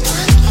funky?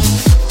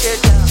 Get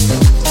down.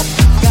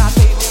 God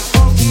made me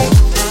funky.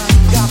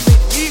 God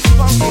made me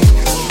funky.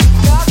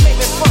 God made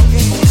me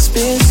funky.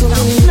 Spend so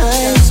many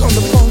nights on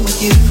the phone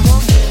with you,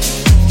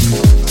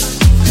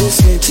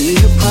 listening to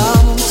your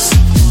problems,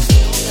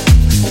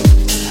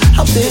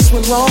 how this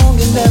went wrong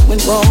and that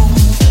went wrong,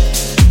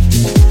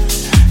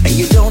 and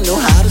you don't know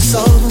how to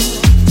solve them.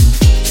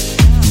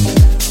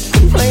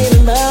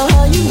 Complaining about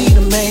how you need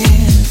a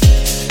man,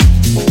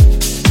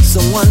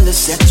 someone to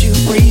set you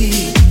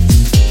free.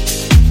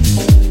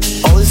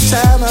 All this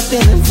time I've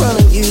been in front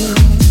of you,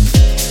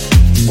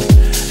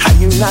 how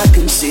you not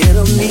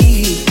consider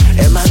me?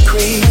 Am I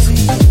crazy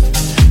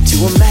to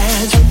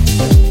imagine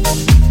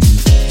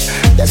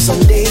that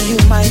someday you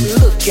might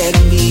look at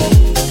me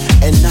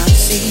and not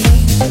see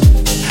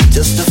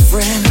just a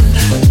friend?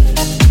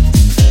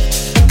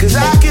 'Cause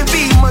I could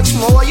be much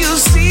more, you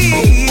see.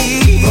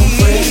 From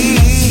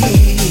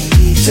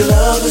friends to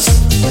lovers,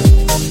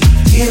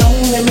 it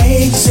only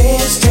makes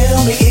sense.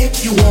 Tell me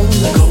if you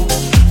wanna go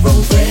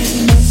from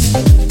friends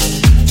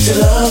to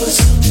lovers.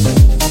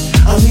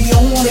 I'm the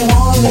only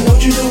one that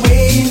knows you the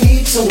way you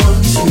need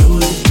someone to know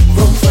it.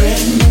 From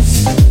friends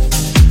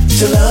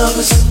to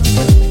lovers,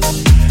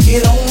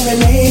 it only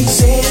makes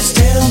sense.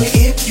 Tell me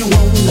if you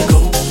wanna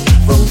go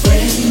from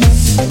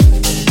friends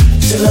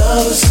to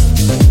lovers.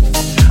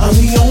 I'm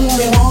the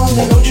only one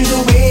that knows you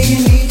the way you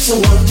need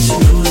someone to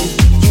know it.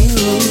 You,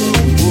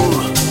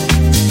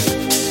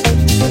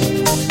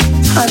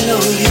 I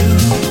know you.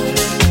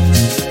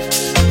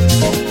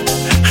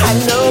 I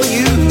know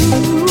you.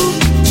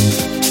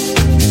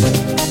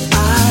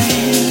 I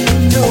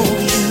know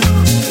you.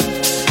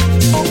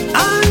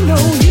 I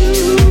know you.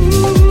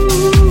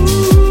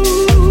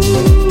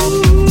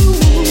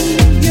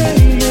 Yeah,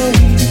 yeah.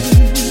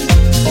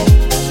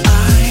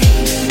 I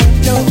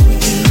know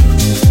you.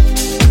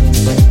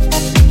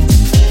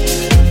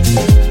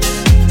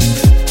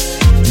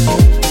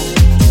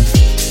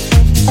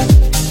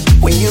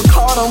 When you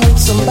caught on with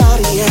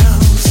somebody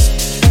else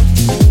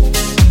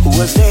who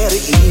was there to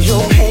ease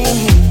your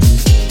pain,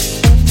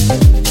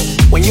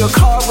 when your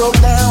car broke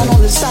down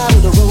on the side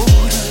of the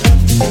road,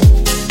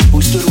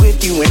 who stood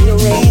with you in the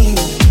rain,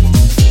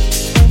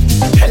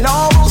 and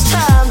all those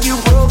times you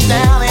broke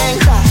down and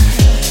cried,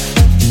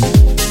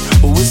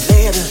 who was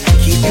there to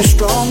keep you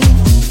strong?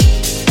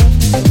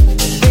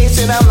 They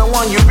said I'm the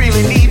one you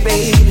really need,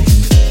 baby.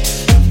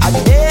 I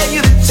dare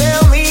you to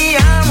tell me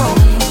I'm wrong.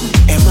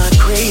 Am I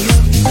crazy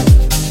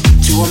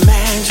to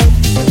imagine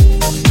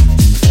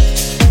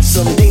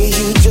someday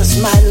you just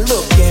might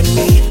look at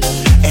me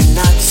and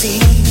not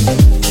see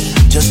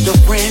just a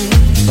friend?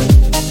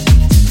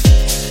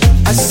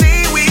 I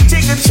say we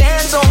take a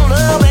chance on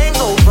love and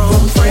go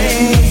from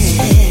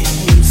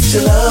friends to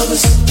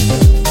lovers.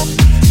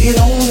 It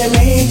only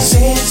makes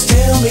sense.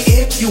 Tell me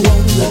if you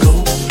wanna go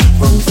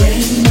from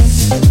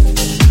friends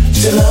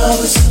to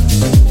lovers.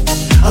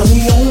 I'm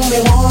the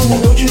only one that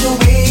knows you the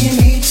way you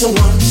need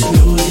someone to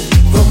know it.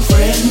 From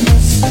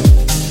friends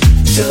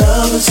to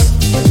lovers,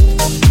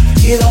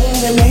 it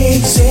only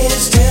makes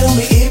sense. Tell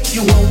me if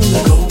you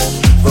wanna go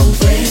from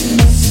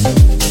friends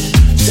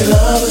to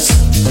lovers.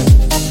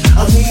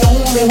 I'm the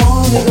only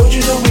one that knows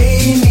you the way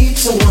you need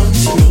someone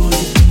to know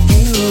it.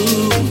 You,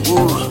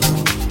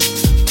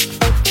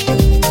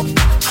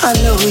 I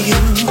know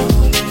you.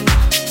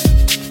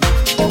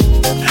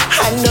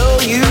 I know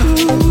you.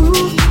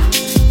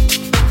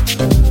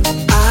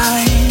 I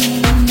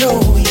know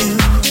you.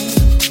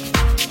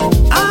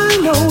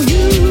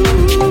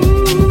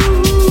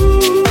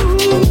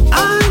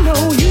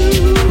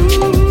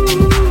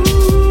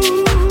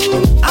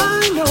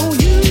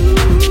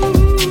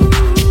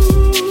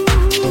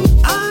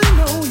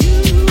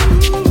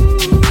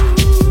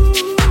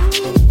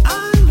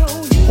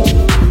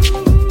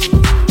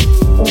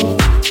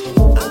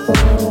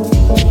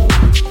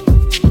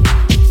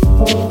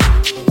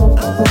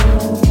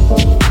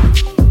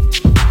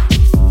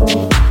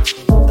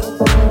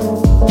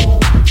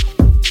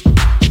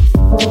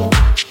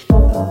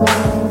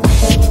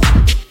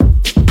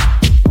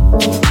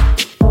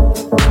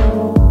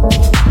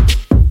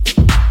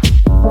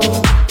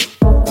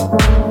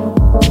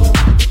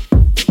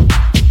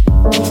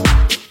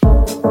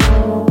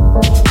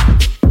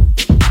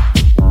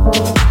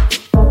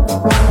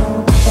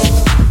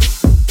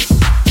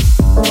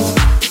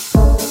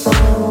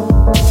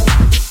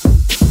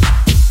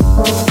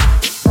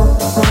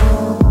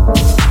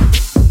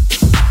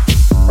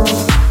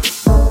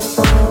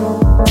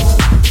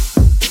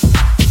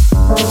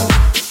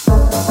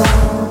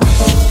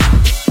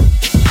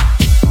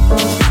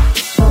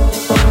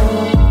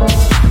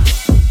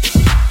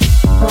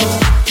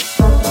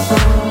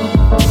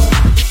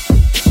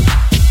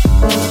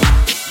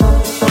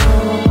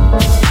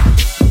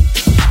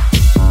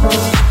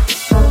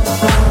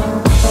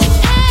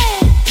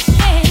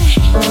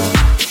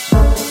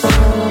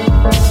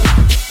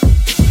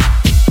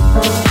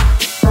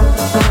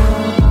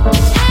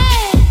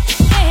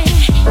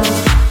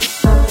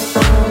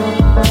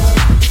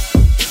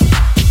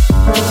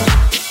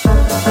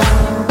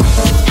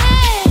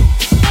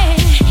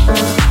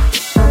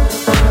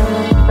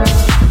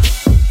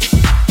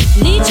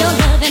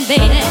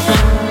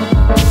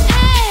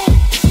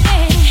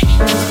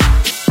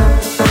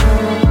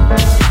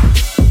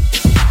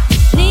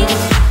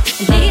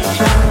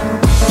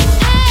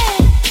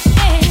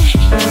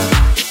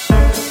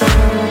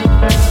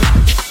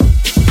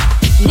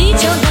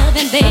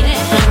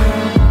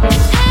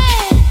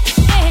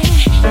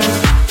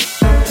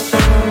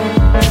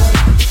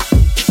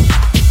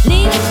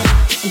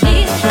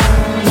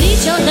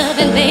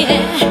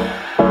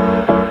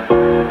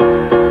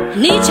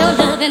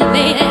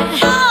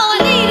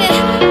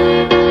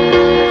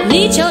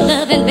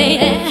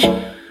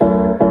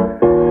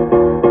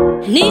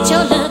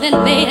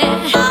 loving, baby.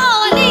 Oh,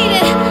 I need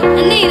it,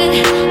 I need it.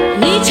 I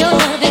need your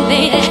loving,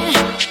 baby.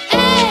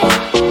 Hey,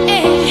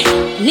 hey,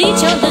 need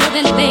your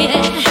loving, baby.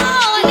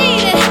 Oh, I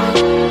need it.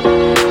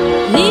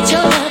 I need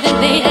your loving,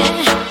 baby.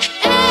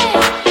 Hey,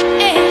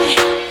 hey,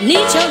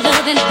 need your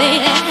loving,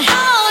 baby.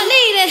 Oh, I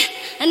need it,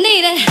 I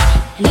need it.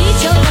 I need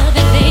your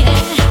loving, baby.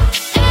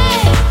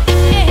 Hey,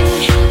 hey,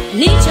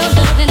 need your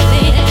loving,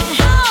 baby.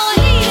 Oh, I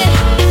need it.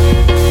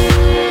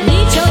 I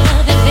need your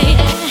loving,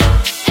 baby.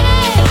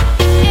 Hey,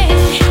 hey,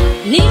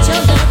 need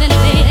your loving,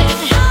 baby.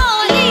 Oh,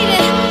 I need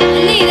it,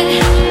 I need it.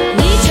 I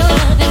need your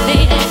loving,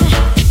 baby.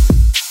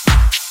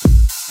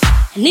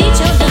 I need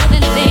your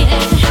loving, baby.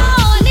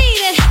 Oh, I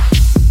need it.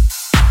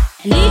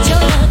 I need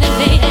your loving,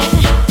 baby.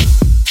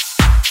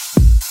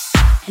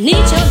 I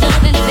need your loving.